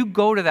 then you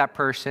go to that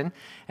person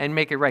and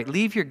make it right.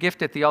 Leave your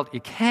gift at the altar.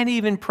 You can't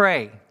even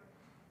pray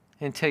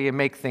until you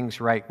make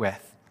things right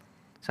with.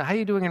 So how are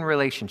you doing in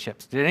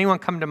relationships? Did anyone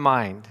come to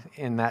mind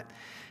in that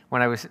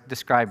when I was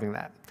describing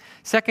that?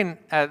 Second,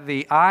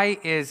 the I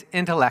is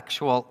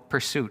intellectual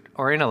pursuit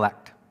or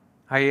intellect.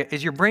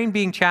 Is your brain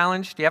being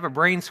challenged? Do you have a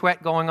brain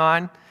sweat going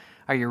on?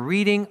 Are you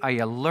reading? Are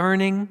you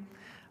learning?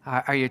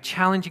 Are you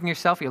challenging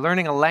yourself? Are you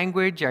learning a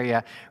language? Are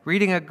you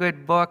reading a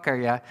good book?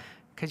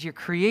 Because you're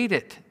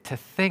created to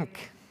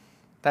think.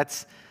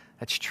 That's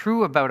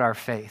true about our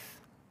faith.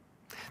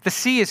 The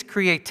C is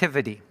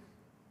creativity.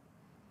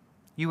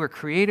 You were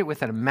created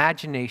with an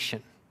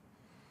imagination.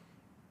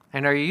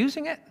 And are you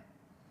using it?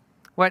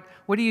 What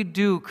do you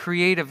do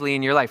creatively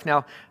in your life?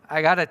 Now,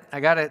 I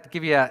gotta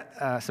give you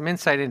some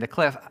insight into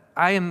Cliff.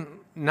 I am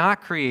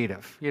not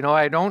creative.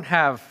 I don't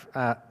have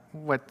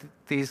what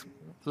these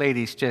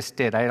ladies just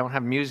did. I don't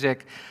have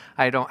music.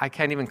 I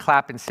can't even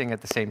clap and sing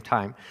at the same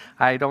time.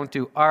 I don't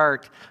do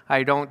art.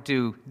 I don't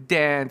do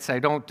dance. I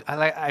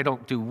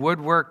don't do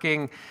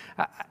woodworking.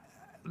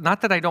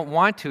 Not that I don't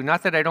want to.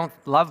 Not that I don't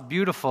love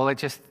beautiful.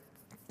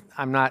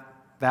 I'm not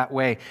that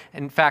way.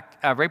 In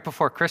fact, right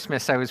before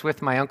Christmas, I was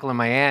with my uncle and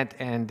my aunt,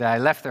 and I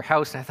left their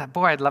house, and I thought,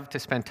 boy, I'd love to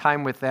spend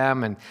time with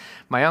them. And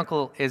my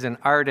uncle is an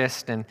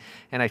artist, and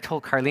I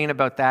told Carlene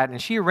about that,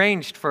 and she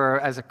arranged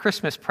as a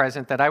Christmas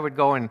present that I would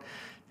go and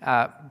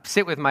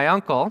sit with my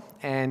uncle,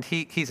 and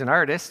he's an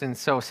artist, and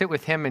so sit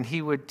with him, and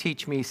he would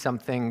teach me some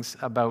things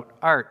about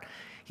art.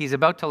 He's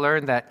about to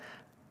learn that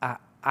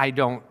I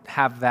don't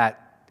have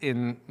that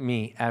in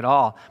me at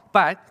all.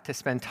 But to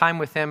spend time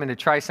with him and to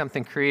try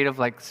something creative,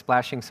 like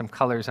splashing some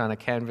colors on a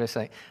canvas,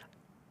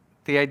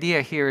 the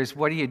idea here is,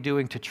 what are you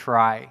doing to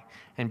try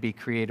and be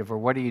creative, or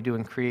what are you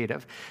doing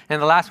creative?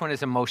 And the last one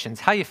is emotions.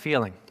 How are you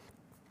feeling?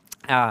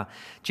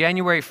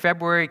 January,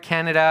 February,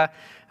 Canada,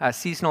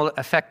 seasonal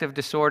affective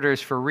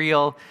disorders for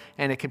real,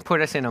 and it can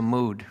put us in a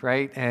mood,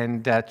 right?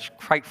 And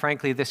quite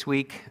frankly, this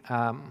week,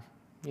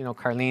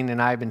 Carlene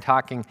and I have been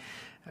talking,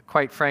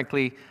 quite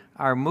frankly,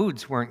 our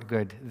moods weren't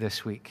good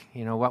this week.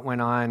 What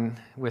went on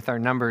with our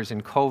numbers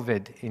in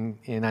COVID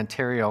in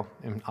Ontario,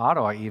 in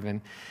Ottawa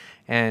even,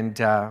 and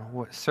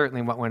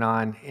certainly what went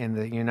on in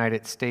the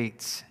United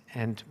States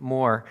and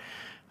more,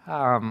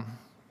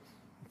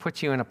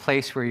 puts you in a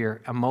place where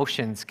your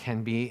emotions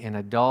can be in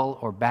a dull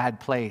or bad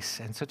place.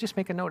 And so just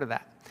make a note of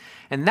that.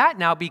 And that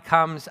now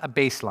becomes a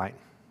baseline.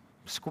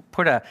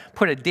 Put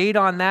a date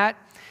on that.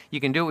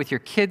 You can do it with your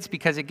kids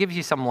because it gives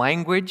you some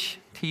language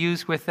to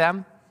use with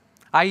them.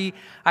 I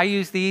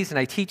use these and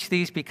I teach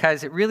these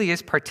because it really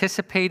is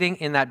participating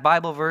in that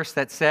Bible verse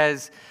that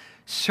says,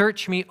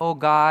 "Search me, O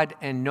God,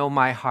 and know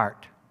my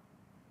heart."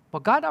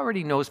 Well, God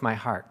already knows my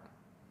heart.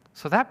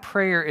 So that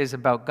prayer is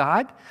about,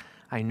 God,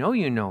 I know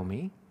you know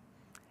me,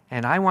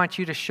 and I want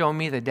you to show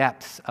me the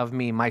depths of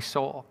me, my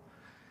soul.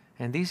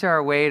 And these are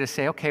a way to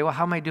say, okay, well,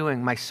 how am I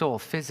doing my soul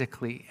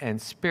physically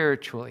and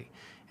spiritually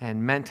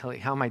and mentally?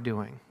 How am I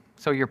doing?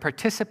 So you're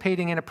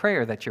participating in a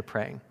prayer that you're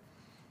praying.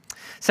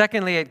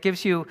 Secondly, it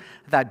gives you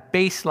that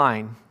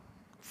baseline.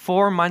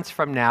 4 months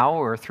from now,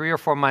 or 3 or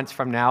 4 months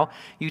from now,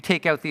 you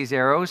take out these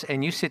arrows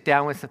and you sit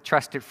down with a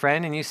trusted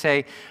friend and you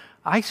say,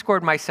 I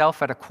scored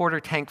myself at a quarter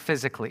tank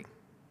physically.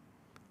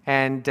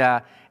 And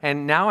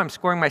now I'm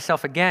scoring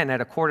myself again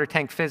at a quarter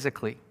tank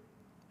physically.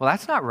 Well,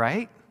 that's not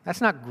right. That's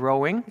not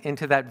growing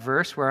into that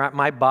verse where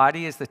my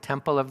body is the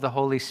temple of the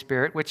Holy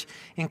Spirit, which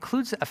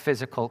includes a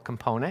physical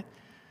component.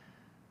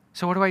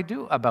 So what do I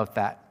do about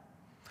that?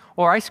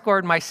 Or I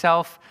scored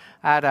myself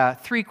at a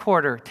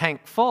 3/4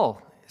 tank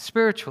full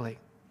spiritually.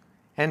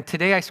 And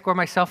today I score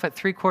myself at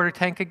 3/4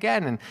 tank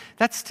again, and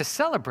that's to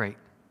celebrate.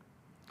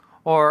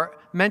 Or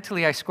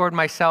mentally I scored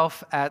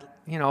myself at,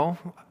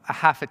 a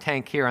half a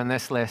tank here on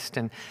this list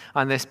and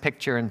on this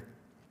picture.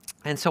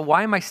 And so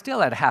why am I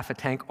still at a half a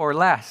tank or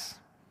less?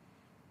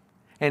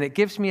 And it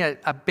gives me a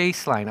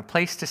baseline, a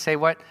place to say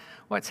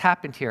what's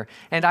happened here.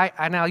 And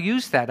I'll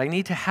use that. I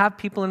need to have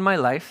people in my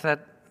life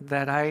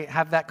that I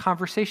have that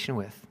conversation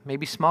with.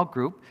 Maybe small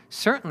group,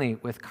 certainly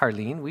with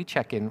Carlene. We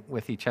check in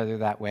with each other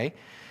that way.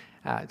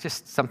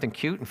 Just something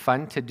cute and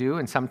fun to do,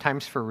 and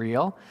sometimes for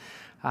real.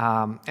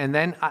 And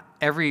then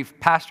every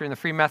pastor in the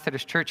Free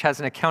Methodist Church has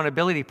an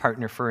accountability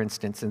partner, for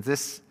instance. And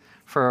this,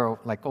 for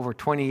like over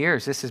 20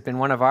 years, this has been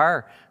one of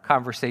our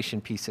conversation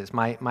pieces,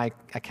 my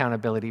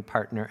accountability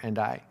partner and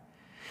I.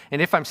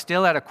 And if I'm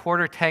still at a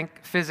quarter tank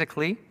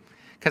physically,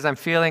 because I'm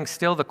feeling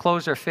still the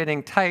clothes are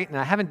fitting tight and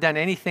I haven't done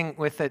anything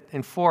with it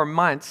in 4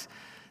 months,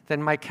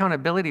 then my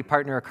accountability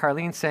partner,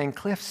 Carlene's saying,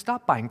 Cliff,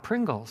 stop buying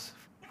Pringles.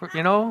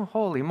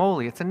 Holy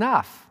moly, it's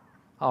enough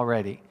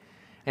already.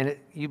 And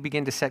you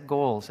begin to set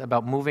goals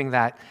about moving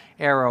that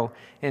arrow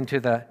into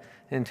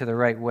the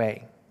right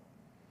way.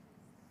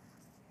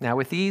 Now,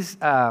 with these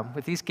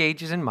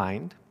gauges in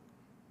mind,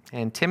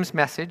 and Tim's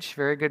message,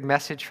 very good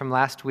message from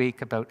last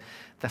week about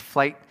the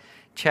flight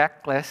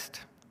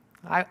checklist,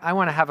 I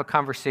want to have a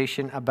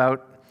conversation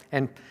about,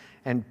 and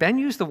Ben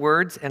used the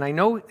words, and I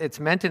know it's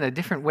meant in a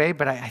different way,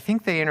 but I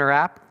think they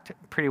interact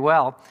pretty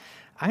well.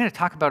 I'm going to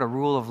talk about a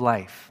rule of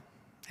life.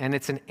 And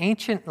it's an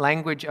ancient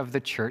language of the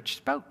church.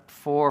 It's about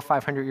 400 or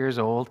 500 years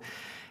old.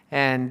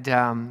 And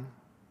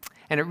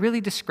it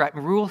really describes,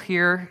 rule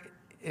here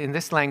in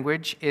this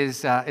language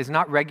is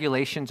not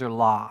regulations or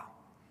law.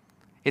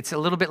 It's a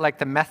little bit like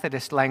the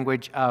Methodist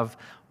language of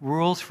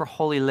rules for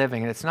holy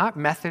living. And it's not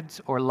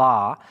methods or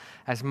law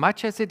as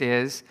much as it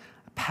is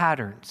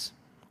patterns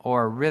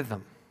or a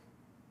rhythm.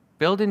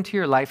 Build into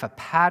your life a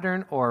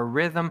pattern or a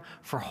rhythm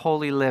for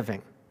holy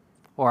living,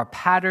 or a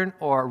pattern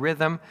or a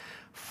rhythm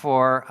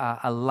for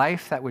a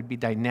life that would be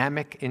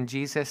dynamic in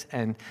Jesus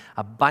and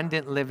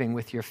abundant living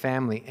with your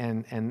family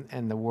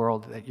and the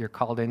world that you're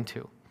called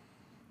into.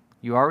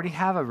 You already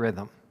have a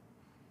rhythm.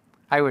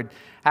 I would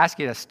ask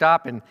you to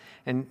stop and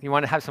you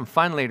want to have some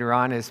fun later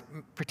on, is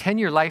pretend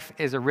your life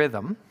is a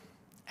rhythm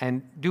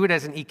and do it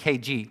as an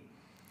EKG.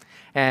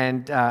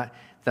 And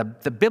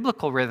the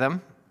biblical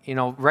rhythm,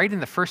 right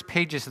in the first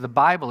pages of the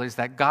Bible, is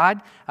that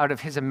God, out of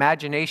his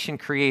imagination,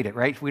 created,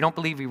 right? We don't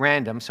believe he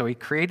random, so he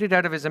created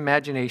out of his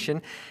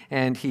imagination,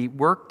 and he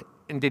worked.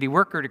 And did he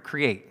work or to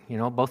create?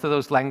 Both of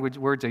those language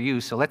words are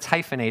used, so let's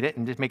hyphenate it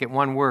and just make it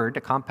one word,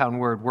 a compound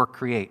word, work,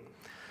 create.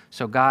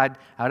 So God,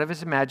 out of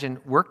his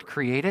imagination, worked,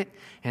 created,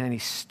 and then he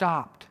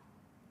stopped,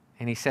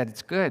 and he said,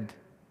 it's good.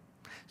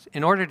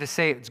 In order to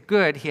say it's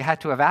good, he had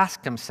to have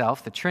asked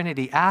himself, the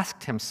Trinity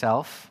asked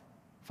himself,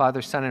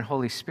 Father, Son, and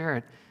Holy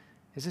Spirit,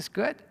 is this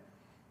good?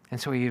 And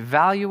so he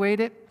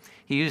evaluated it.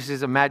 He used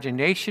his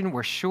imagination,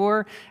 we're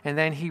sure, and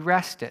then he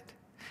rested.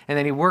 And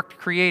then he worked to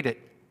create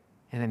it.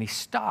 And then he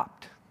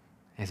stopped.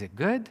 Is it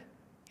good?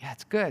 Yeah,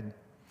 it's good.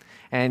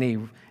 And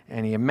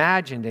he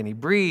imagined, and he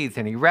breathed,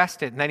 and he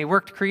rested, and then he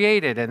worked to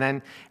create it.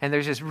 And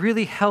there's this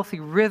really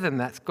healthy rhythm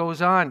that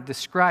goes on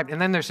described.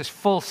 And then there's this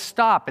full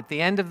stop at the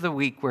end of the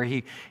week where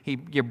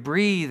you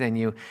breathe and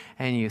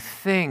you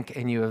think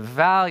and you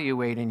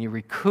evaluate and you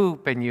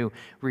recoup and you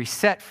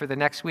reset for the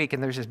next week.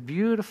 And there's this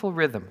beautiful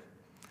rhythm.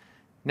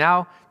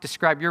 Now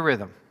describe your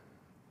rhythm.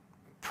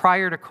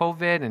 Prior to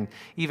COVID and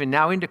even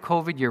now into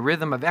COVID, your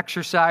rhythm of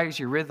exercise,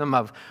 your rhythm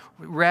of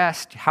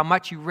rest, how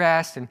much you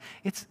rest, and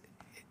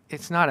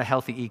it's not a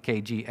healthy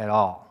EKG at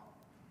all.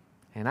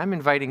 And I'm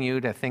inviting you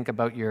to think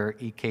about your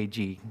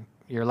EKG,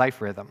 your life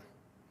rhythm.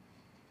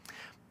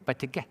 But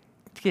to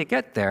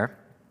get there,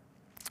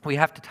 we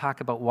have to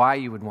talk about why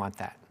you would want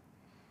that.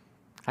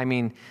 I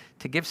mean,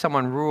 to give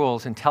someone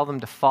rules and tell them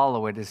to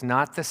follow it is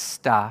not the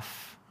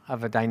stuff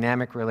of a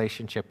dynamic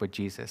relationship with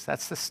Jesus.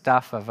 That's the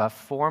stuff of a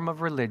form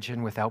of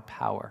religion without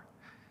power.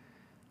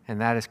 And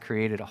that has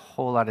created a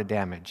whole lot of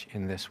damage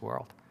in this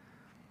world.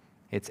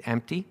 It's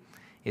empty.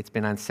 It's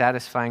been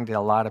unsatisfying to a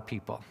lot of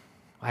people.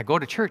 I go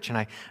to church and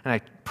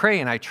I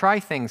pray and I try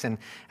things and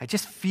I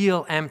just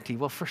feel empty.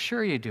 Well, for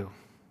sure you do.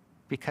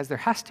 Because there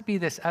has to be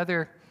this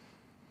other,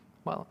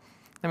 well,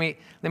 let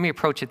me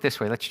approach it this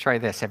way. Let's try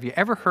this. Have you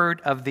ever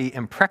heard of the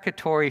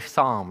imprecatory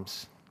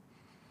Psalms?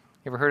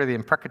 You ever heard of the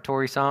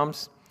imprecatory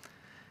Psalms?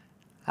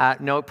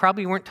 No,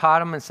 probably weren't taught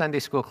them in Sunday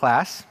school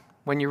class.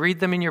 When you read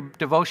them in your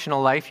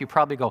devotional life, you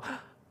probably go,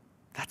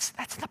 that's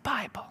the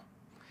Bible.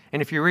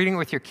 And if you're reading it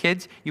with your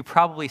kids, you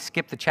probably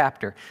skip the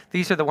chapter.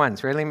 These are the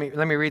ones, right?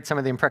 Let me read some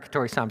of the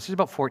imprecatory Psalms. There's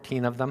about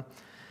 14 of them,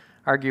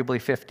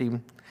 arguably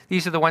 15.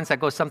 These are the ones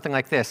that go something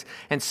like this.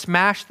 And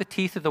smash the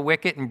teeth of the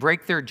wicked and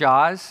break their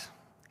jaws.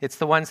 It's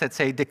the ones that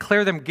say,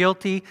 declare them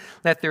guilty,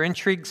 let their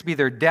intrigues be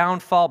their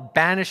downfall,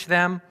 banish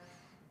them.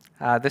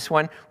 This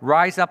one,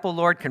 rise up, O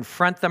Lord,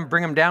 confront them,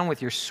 bring them down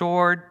with your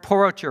sword,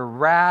 pour out your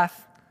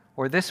wrath.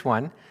 Or this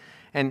one,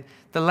 and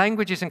the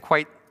language isn't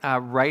quite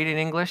right in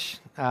English,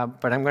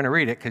 but I'm going to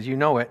read it because you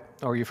know it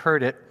or you've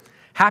heard it.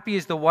 Happy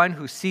is the one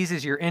who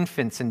seizes your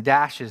infants and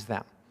dashes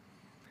them.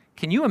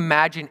 Can you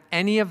imagine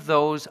any of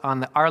those on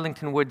the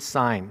Arlington Woods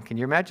sign? Can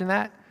you imagine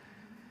that?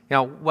 You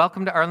know,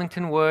 welcome to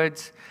Arlington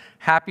Woods.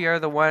 Happy are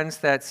the ones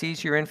that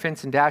seize your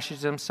infants and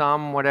dashes them,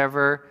 some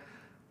whatever.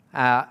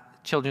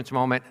 Children's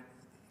moment.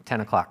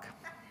 10 o'clock.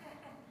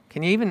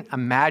 Can you even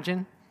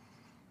imagine?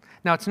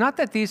 Now, it's not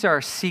that these are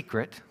a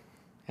secret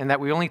and that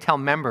we only tell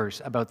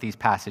members about these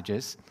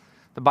passages.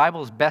 The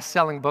Bible is the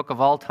best-selling book of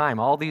all time.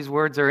 All these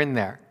words are in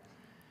there.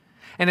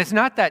 And it's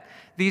not that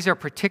these are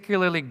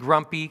particularly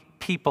grumpy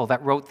people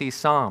that wrote these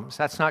Psalms.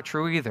 That's not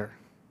true either.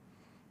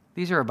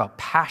 These are about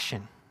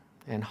passion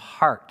and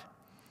heart.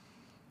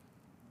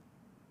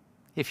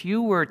 If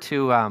you were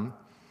to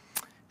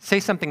say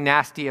something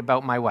nasty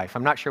about my wife.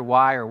 I'm not sure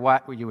why or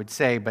what you would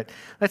say, but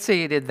let's say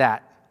you did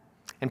that.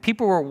 And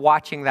people were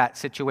watching that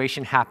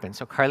situation happen.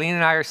 So Carlene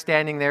and I are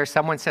standing there.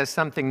 Someone says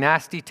something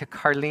nasty to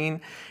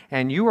Carlene,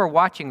 and you are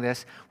watching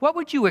this. What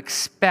would you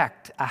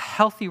expect a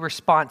healthy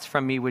response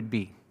from me would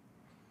be?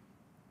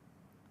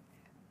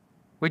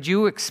 Would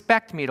you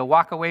expect me to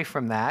walk away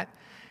from that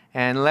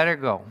and let her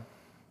go?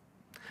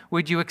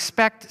 Would you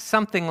expect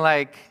something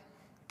like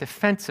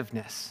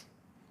defensiveness?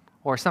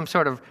 Or some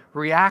sort of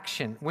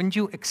reaction? Wouldn't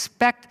you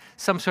expect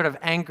some sort of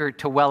anger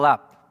to well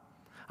up?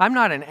 I'm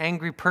not an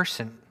angry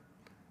person,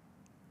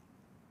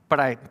 but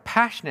I'm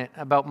passionate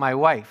about my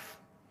wife.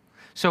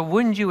 So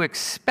wouldn't you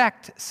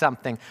expect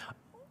something?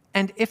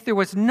 And if there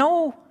was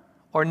no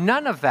or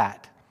none of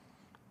that,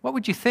 what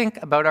would you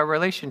think about our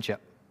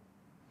relationship?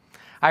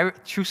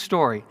 True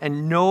story,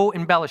 and no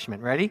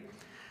embellishment. Ready?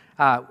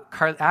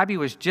 Abby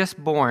was just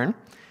born,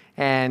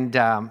 and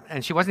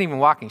she wasn't even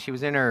walking. She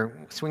was in her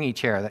swingy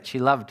chair that she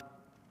loved.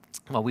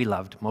 Well, we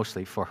loved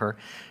mostly for her,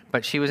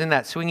 but she was in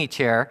that swingy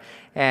chair,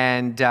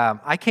 and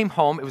I came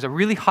home. It was a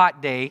really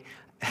hot day.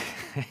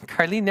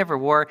 Carlene never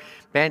wore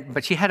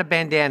but she had a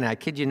bandana. I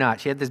kid you not.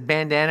 She had this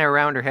bandana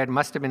around her head. It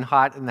must have been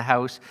hot in the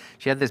house.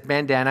 She had this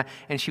bandana,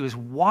 and she was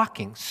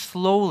walking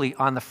slowly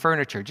on the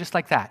furniture, just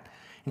like that.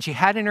 And she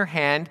had in her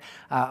hand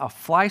a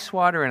fly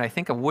swatter and I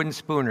think a wooden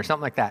spoon or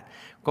something like that,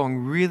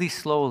 going really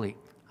slowly.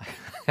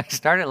 I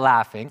started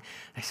laughing.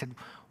 I said,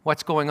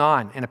 "What's going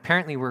on?" And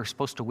apparently we were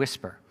supposed to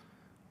whisper.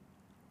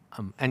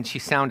 And she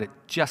sounded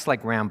just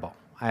like Rambo.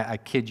 I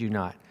kid you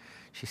not.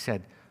 She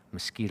said,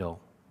 "Mosquito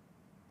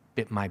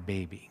bit my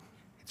baby.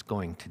 It's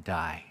going to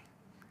die."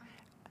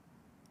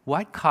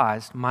 What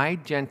caused my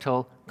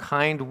gentle,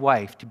 kind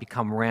wife to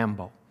become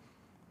Rambo?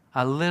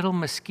 A little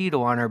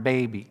mosquito on her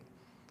baby.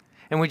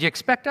 And would you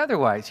expect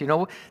otherwise? You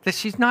know, that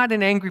she's not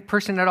an angry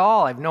person at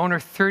all. I've known her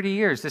 30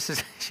 years.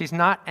 She's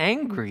not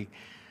angry.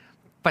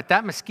 But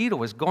that mosquito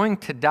was going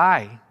to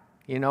die,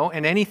 you know,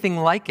 and anything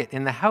like it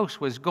in the house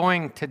was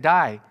going to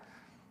die.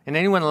 And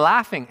anyone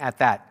laughing at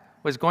that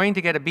was going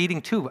to get a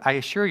beating too. I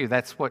assure you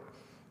that's what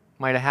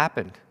might have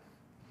happened.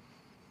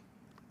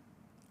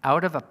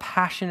 out of a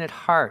passionate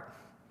heart,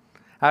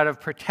 out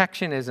of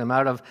protectionism,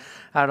 out of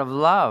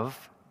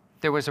love,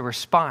 there was a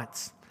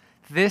response.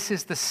 This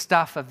is the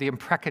stuff of the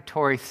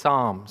imprecatory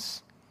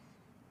Psalms.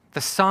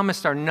 The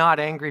psalmists are not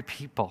angry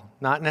people,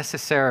 not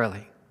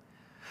necessarily.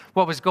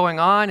 What was going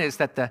on is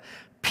that the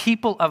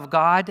people of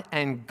God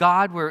and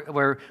God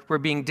were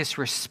being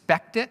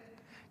disrespected,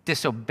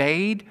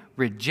 disobeyed,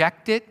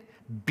 rejected,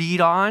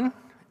 beat on,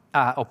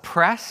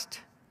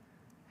 oppressed,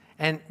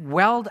 and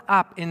welled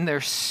up in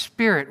their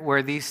spirit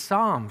were these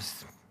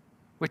psalms,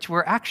 which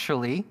were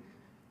actually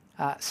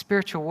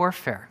spiritual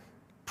warfare,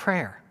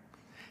 prayer.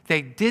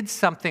 They did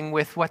something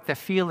with what the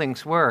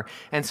feelings were,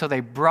 and so they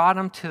brought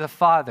them to the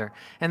Father,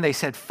 and they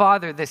said,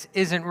 Father, this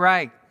isn't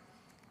right.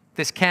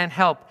 This can't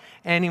help.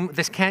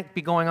 This can't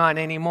be going on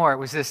anymore. It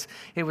was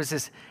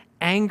this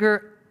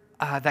anger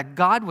that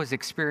God was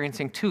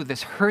experiencing too,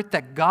 this hurt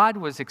that God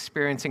was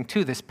experiencing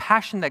too, this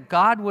passion that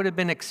God would have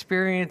been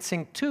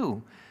experiencing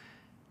too.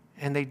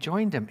 And they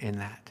joined him in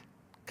that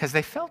because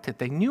they felt it.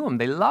 They knew him.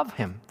 They love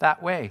him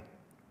that way.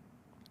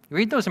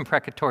 Read those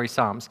imprecatory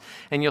Psalms,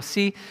 and you'll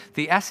see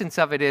the essence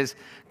of it is,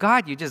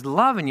 God, you just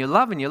love and you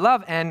love and you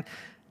love, and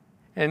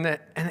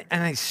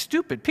these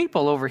stupid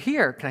people over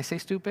here, can I say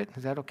stupid?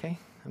 Is that okay?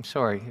 I'm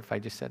sorry if I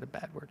just said a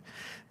bad word.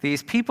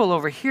 These people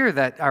over here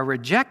that are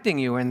rejecting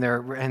you and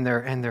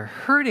they're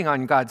hurting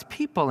on God's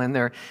people,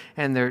 and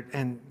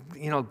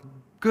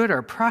good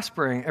are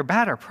prospering or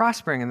bad are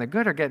prospering, and the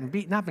good are getting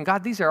beaten up. And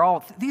God, these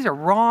are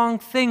wrong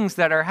things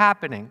that are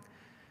happening.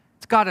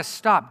 It's got to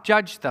stop.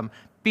 Judge them,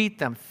 beat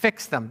them,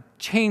 fix them,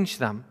 change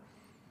them.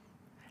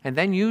 And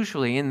then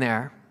usually in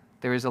there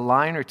is a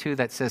line or two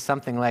that says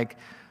something like,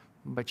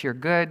 but you're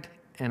good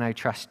and I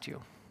trust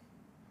you.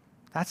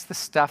 That's the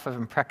stuff of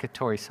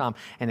imprecatory psalm.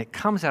 And it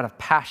comes out of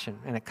passion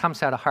and it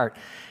comes out of heart.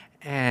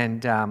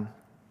 And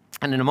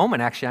in a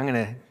moment, actually, I'm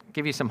going to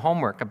give you some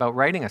homework about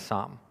writing a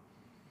psalm.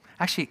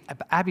 Actually,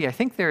 Abby, I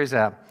think there's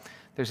a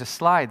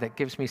slide that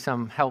gives me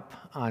some help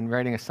on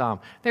writing a psalm.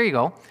 There you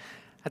go.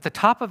 At the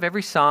top of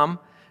every psalm,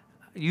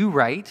 you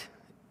write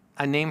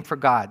a name for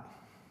God,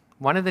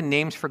 one of the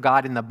names for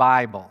God in the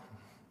Bible.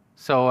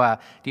 So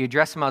do you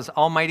address him as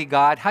Almighty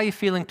God? How are you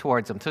feeling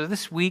towards him? So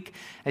this week,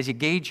 as you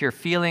gauge your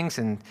feelings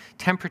and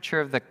temperature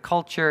of the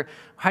culture,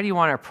 how do you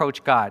want to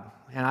approach God?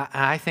 And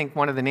I think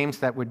one of the names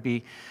that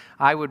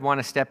I would want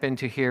to step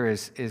into here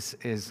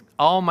is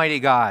Almighty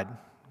God.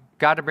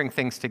 Got to bring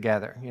things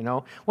together, you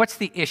know? What's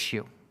the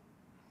issue?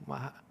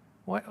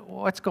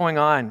 What's going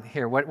on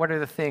here? What are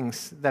the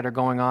things that are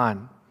going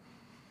on?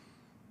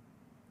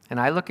 And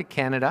I look at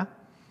Canada,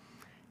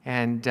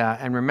 and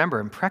remember,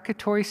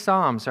 imprecatory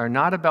psalms are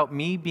not about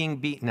me being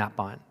beaten up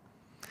on.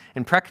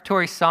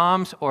 Imprecatory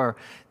psalms,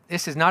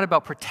 this is not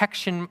about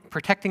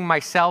protecting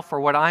myself or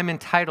what I'm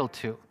entitled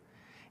to.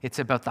 It's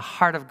about the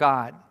heart of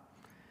God.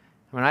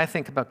 When I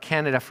think about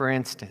Canada, for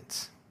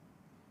instance,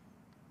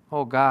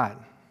 oh God,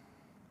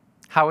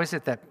 how is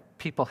it that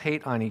people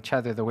hate on each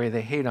other the way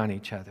they hate on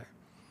each other?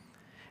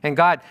 And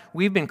God,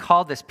 we've been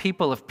called this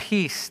people of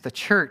peace, the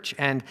church.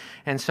 And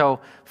so,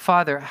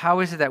 Father, how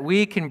is it that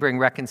we can bring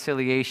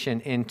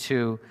reconciliation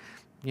into,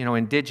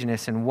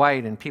 Indigenous and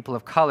white and people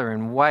of color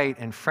and white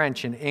and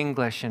French and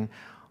English? And,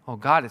 oh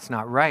God, it's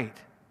not right.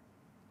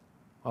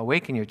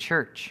 Awaken your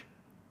church.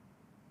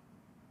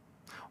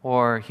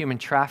 Or human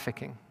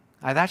trafficking.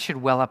 That should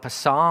well up a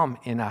psalm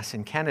in us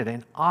in Canada,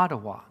 in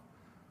Ottawa.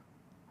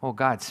 Oh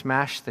God,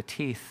 smash the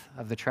teeth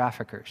of the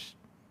traffickers.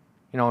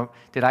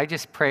 Did I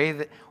just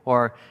pray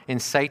or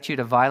incite you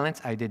to violence?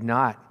 I did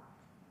not.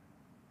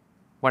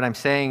 What I'm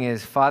saying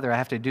is, Father, I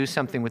have to do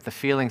something with the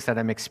feelings that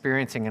I'm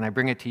experiencing, and I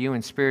bring it to you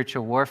in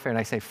spiritual warfare, and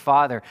I say,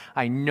 Father,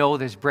 I know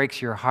this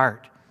breaks your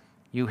heart.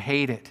 You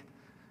hate it.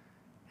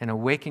 And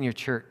awaken your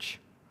church.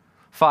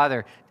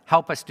 Father,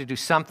 help us to do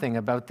something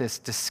about this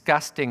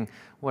disgusting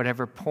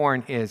whatever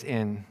porn is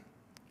in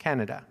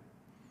Canada.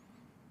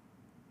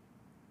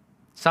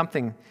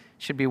 Something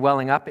should be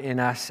welling up in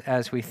us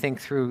as we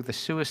think through the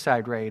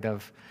suicide rate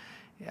of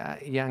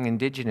young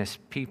Indigenous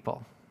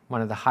people,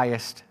 one of the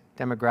highest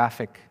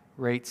demographic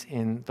rates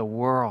in the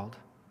world.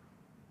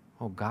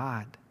 Oh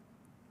God.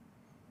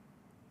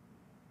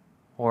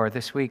 Or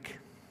this week,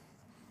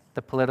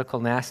 the political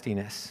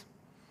nastiness,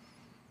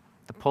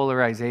 the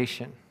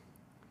polarization,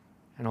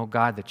 and oh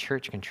God, the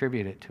church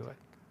contributed to it.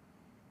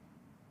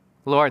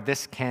 Lord,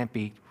 this can't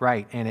be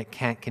right, and it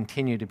can't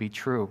continue to be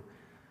true.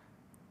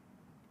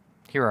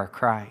 Hear our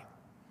cry.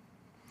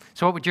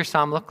 So what would your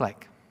psalm look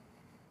like?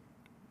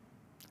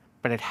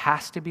 But it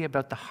has to be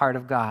about the heart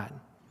of God.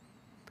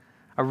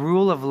 A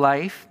rule of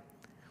life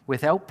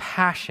without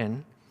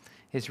passion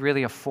is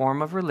really a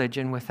form of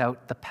religion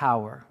without the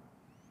power.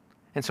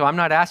 And so I'm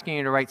not asking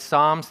you to write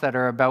psalms that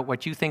are about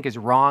what you think is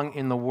wrong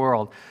in the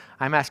world.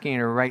 I'm asking you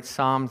to write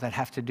psalms that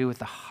have to do with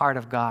the heart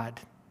of God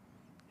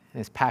and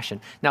his passion.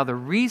 Now, the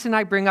reason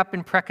I bring up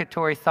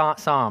imprecatory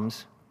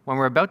psalms when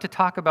we're about to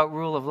talk about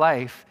rule of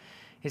life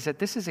is that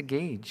this is a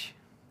gauge.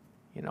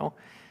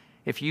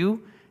 If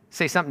you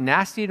say something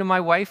nasty to my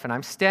wife and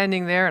I'm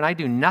standing there and I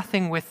do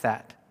nothing with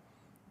that,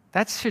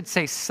 That should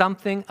say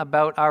something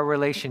about our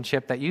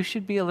relationship that you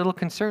should be a little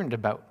concerned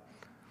about.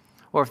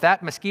 Or if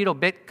that mosquito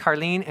bit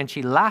Carlene and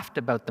she laughed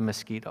about the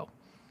mosquito,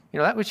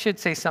 that should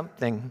say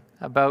something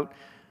about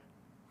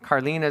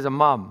Carlene as a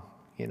mom,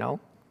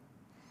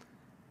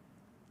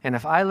 And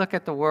if I look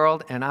at the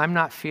world and I'm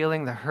not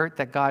feeling the hurt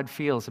that God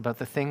feels about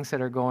the things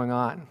that are going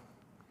on,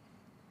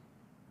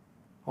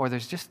 or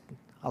there's just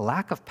a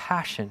lack of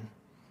passion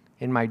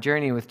in my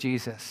journey with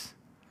Jesus,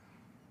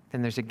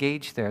 then there's a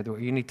gauge there where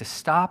you need to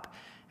stop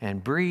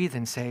and breathe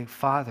and say,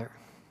 Father,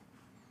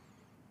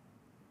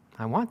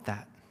 I want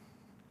that.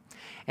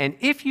 And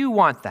if you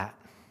want that,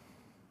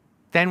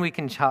 then we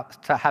can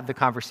have the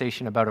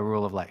conversation about a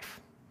rule of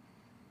life.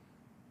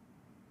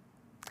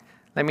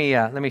 Let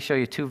me show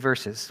you 2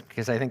 verses,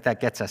 because I think that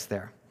gets us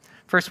there.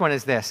 First one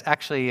is this.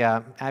 Actually,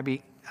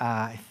 Abby,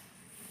 I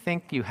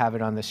think you have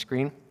it on the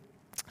screen.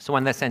 It's the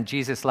one that said,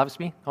 Jesus loves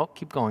me. Oh,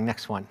 keep going.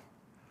 Next one.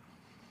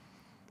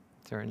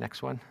 Is there a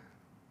next one?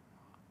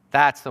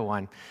 That's the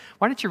one.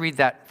 Why don't you read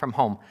that from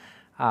home?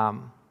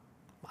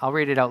 I'll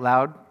read it out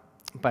loud,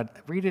 but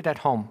read it at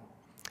home.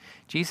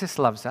 Jesus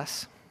loves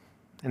us,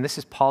 and this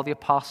is Paul the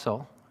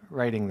Apostle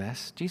writing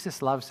this.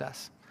 Jesus loves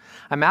us.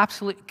 I'm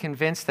absolutely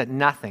convinced that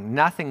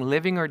nothing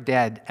living or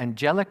dead,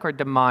 angelic or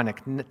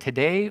demonic,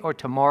 today or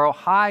tomorrow,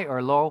 high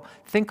or low,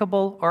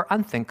 thinkable or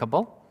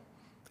unthinkable,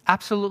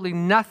 absolutely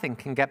nothing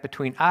can get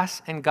between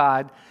us and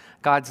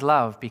God's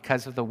love,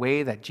 because of the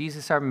way that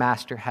Jesus, our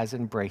Master, has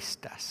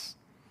embraced us.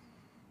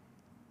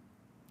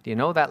 Do you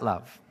know that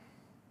love?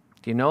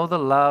 Do you know the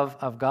love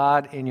of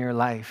God in your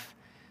life?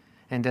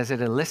 And does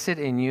it elicit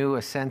in you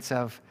a sense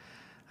of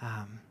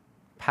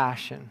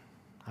passion,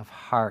 of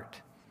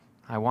heart?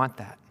 I want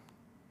that.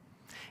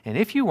 And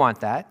if you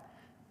want that,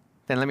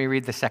 then let me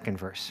read the second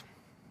verse.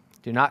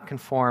 Do not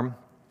conform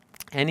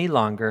any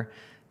longer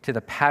to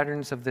the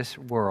patterns of this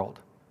world.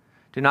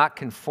 Do not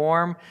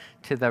conform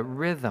to the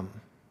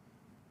rhythm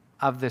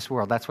of this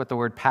world. That's what the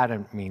word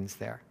pattern means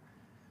there.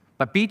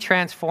 But be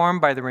transformed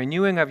by the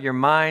renewing of your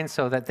mind,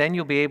 so that then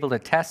you'll be able to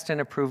test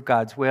and approve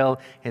God's will,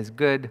 his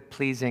good,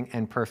 pleasing,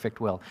 and perfect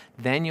will.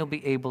 Then you'll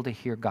be able to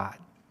hear God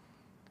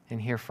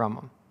and hear from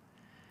him.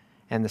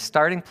 And the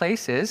starting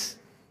place is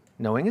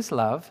knowing his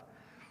love,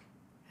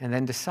 and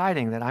then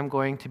deciding that I'm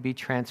going to be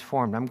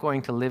transformed. I'm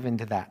going to live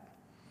into that.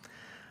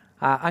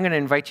 I'm going to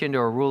invite you into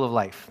a rule of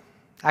life.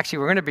 Actually,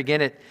 we're going to begin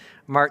it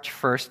March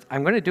 1st.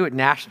 I'm going to do it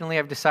nationally,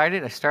 I've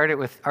decided. I started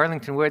with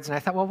Arlington Woods, and I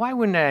thought, well, why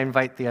wouldn't I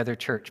invite the other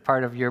church,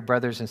 part of your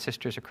brothers and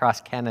sisters across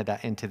Canada,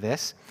 into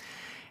this?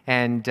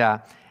 And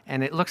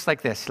it looks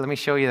like this. Let me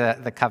show you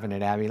the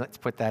covenant, Abby. Let's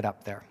put that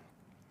up there.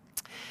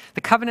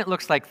 The covenant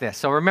looks like this.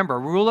 So remember,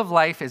 rule of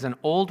life is an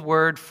old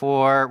word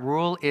for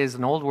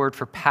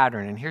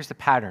pattern. And here's the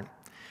pattern.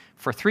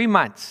 For 3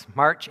 months,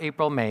 March,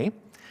 April, May,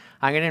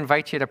 I'm going to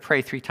invite you to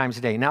pray 3 times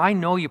a day. Now, I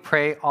know you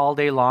pray all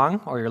day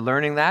long, or you're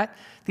learning that.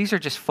 These are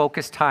just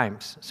focused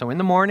times. So in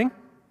the morning,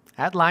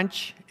 at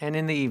lunch, and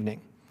in the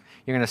evening.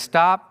 You're going to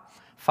stop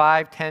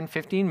 5, 10,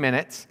 15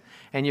 minutes,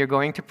 and you're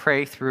going to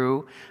pray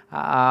through, in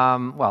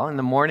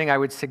the morning, I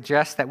would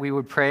suggest that we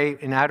would pray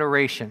in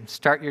adoration.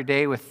 Start your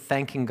day with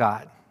thanking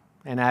God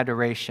and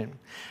adoration.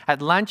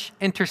 At lunch,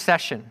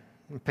 intercession,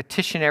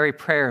 petitionary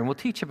prayer, and we'll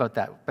teach about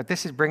that. But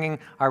this is bringing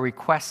our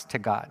requests to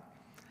God.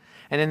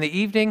 And in the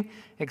evening,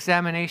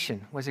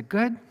 examination. Was it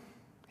good?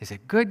 Is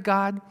it good,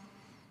 God?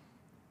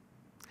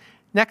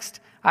 Next,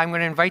 I'm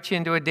going to invite you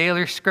into a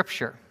daily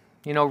scripture.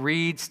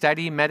 Read,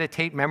 study,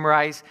 meditate,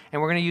 memorize,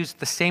 and we're going to use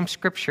the same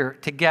scripture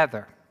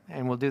together.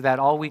 And we'll do that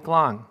all week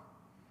long.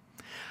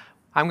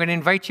 I'm going to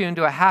invite you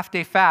into a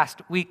half-day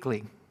fast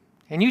weekly.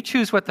 And you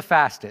choose what the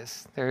fast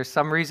is. There are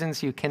some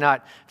reasons you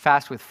cannot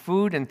fast with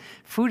food, and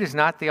food is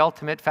not the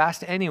ultimate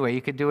fast anyway.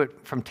 You could do it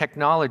from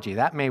technology.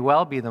 That may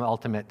well be the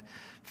ultimate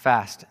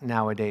fast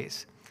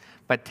nowadays.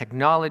 But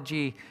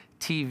technology,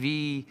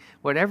 TV,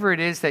 whatever it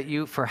is that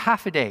you, for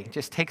half a day,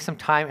 just take some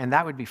time, and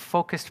that would be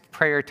focused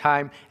prayer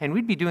time. And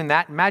we'd be doing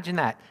that, imagine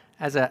that,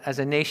 as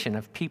a nation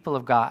of people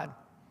of God.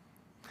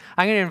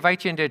 I'm going to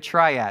invite you into a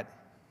triad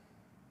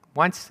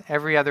once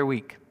every other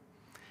week.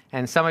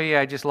 And some of you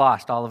I just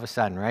lost all of a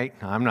sudden, right?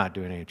 No, I'm not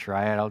doing any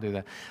triad, I'll do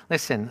that.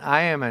 Listen,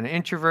 I am an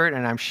introvert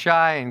and I'm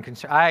shy and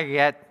concerned. I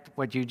get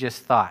what you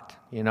just thought,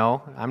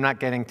 I'm not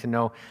getting to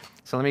know.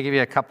 So let me give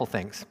you a couple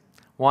things.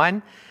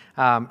 One,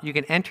 you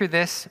can enter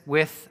this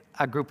with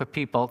a group of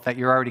people that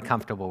you're already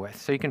comfortable with.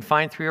 So you can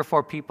find 3 or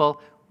 4 people,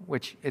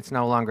 which it's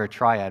no longer a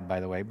triad, by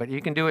the way, but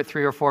you can do it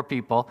 3 or 4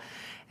 people,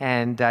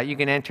 and you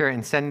can enter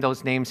and send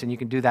those names, and you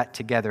can do that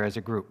together as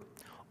a group.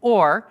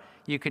 Or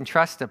you can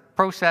trust the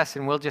process,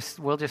 and we'll just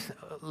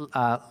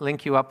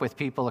link you up with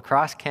people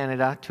across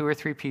Canada, 2 or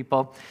 3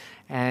 people,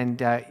 and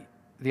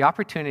the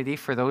opportunity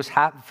for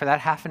that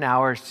half an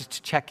hour is just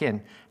to check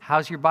in.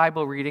 How's your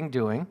Bible reading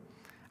doing?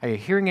 Are you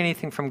hearing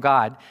anything from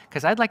God?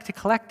 Because I'd like to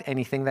collect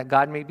anything that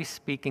God may be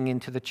speaking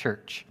into the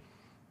church.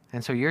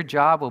 And so your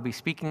job will be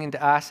speaking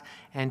into us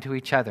and to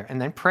each other.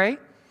 And then pray.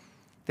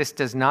 This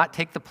does not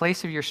take the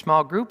place of your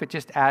small group. It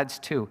just adds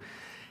to.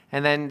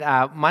 And then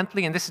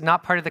monthly, and this is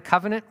not part of the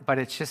covenant, but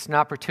it's just an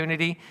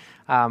opportunity.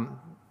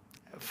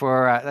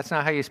 that's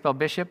not how you spell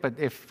bishop, but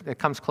if it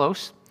comes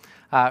close,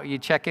 you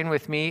check in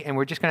with me, and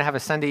we're just going to have a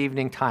Sunday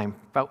evening time,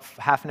 about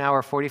half an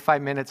hour,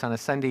 45 minutes on a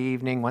Sunday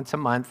evening, once a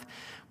month,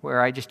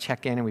 where I just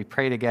check in and we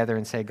pray together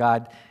and say,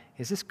 God,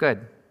 is this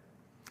good?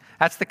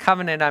 That's the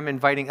covenant I'm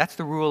inviting. That's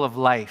the rule of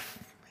life.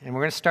 And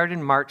we're going to start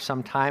in March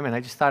sometime, and I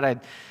just thought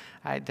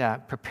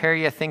I'd prepare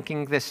you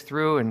thinking this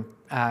through and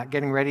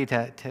getting ready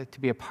to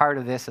be a part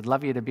of this. I'd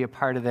love you to be a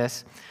part of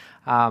this.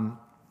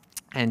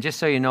 And just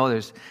so you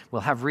know,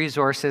 we'll have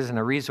resources and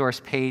a resource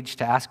page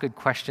to ask good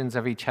questions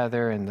of each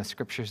other and the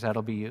scriptures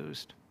that'll be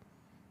used.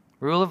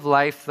 Rule of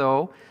life,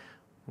 though,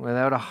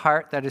 without a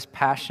heart that is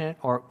passionate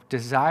or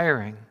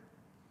desiring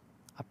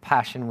a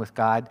passion with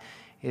God,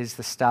 is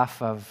the stuff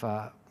of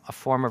a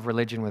form of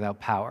religion without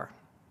power.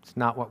 It's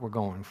not what we're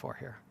going for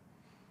here.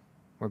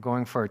 We're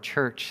going for a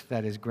church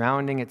that is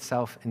grounding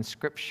itself in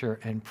Scripture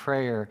and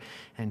prayer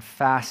and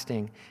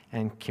fasting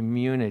and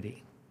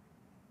community.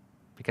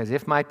 Because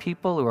if my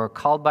people who are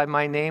called by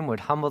my name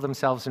would humble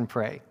themselves and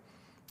pray,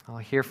 I'll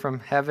hear from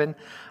heaven,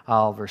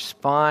 I'll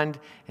respond,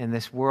 and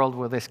this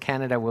world, this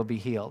Canada will be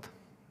healed.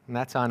 And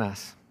that's on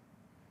us.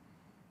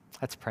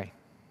 Let's pray.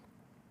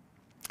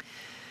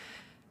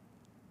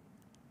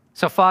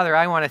 So, Father,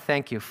 I want to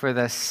thank you for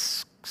the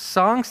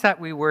songs that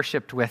we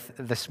worshiped with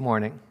this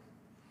morning.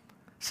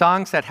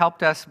 Songs that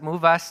helped us,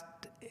 moved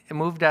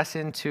us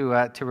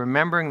into to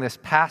remembering this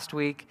past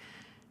week,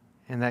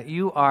 and that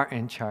you are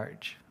in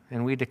charge.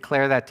 And we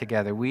declare that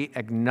together. We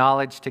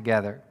acknowledge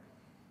together.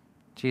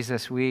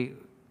 Jesus, we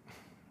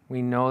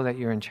know that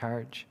you're in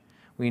charge.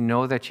 We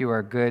know that you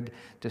are good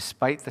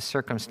despite the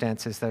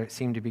circumstances that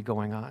seem to be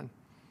going on.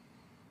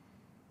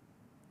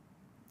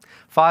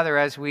 Father,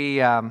 as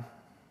we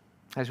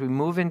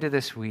move into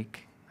this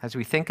week, as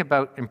we think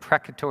about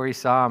imprecatory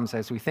psalms,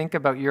 as we think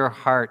about your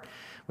heart,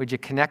 would you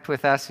connect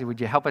with us?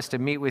 Would you help us to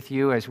meet with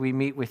you as we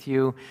meet with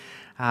you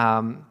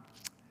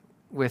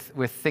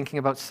with thinking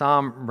about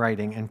psalm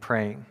writing and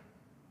praying?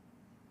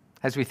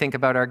 As we think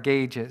about our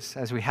gauges,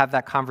 as we have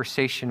that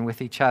conversation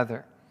with each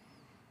other.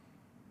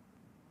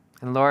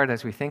 And Lord,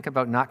 as we think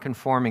about not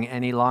conforming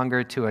any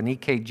longer to an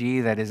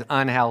EKG that is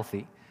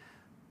unhealthy,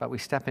 but we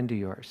step into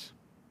yours.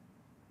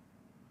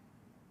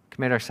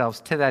 Commit ourselves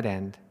to that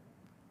end.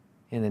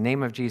 In the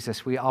name of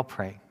Jesus, we all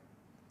pray.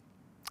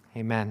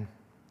 Amen.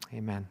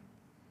 Amen.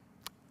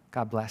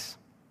 God bless.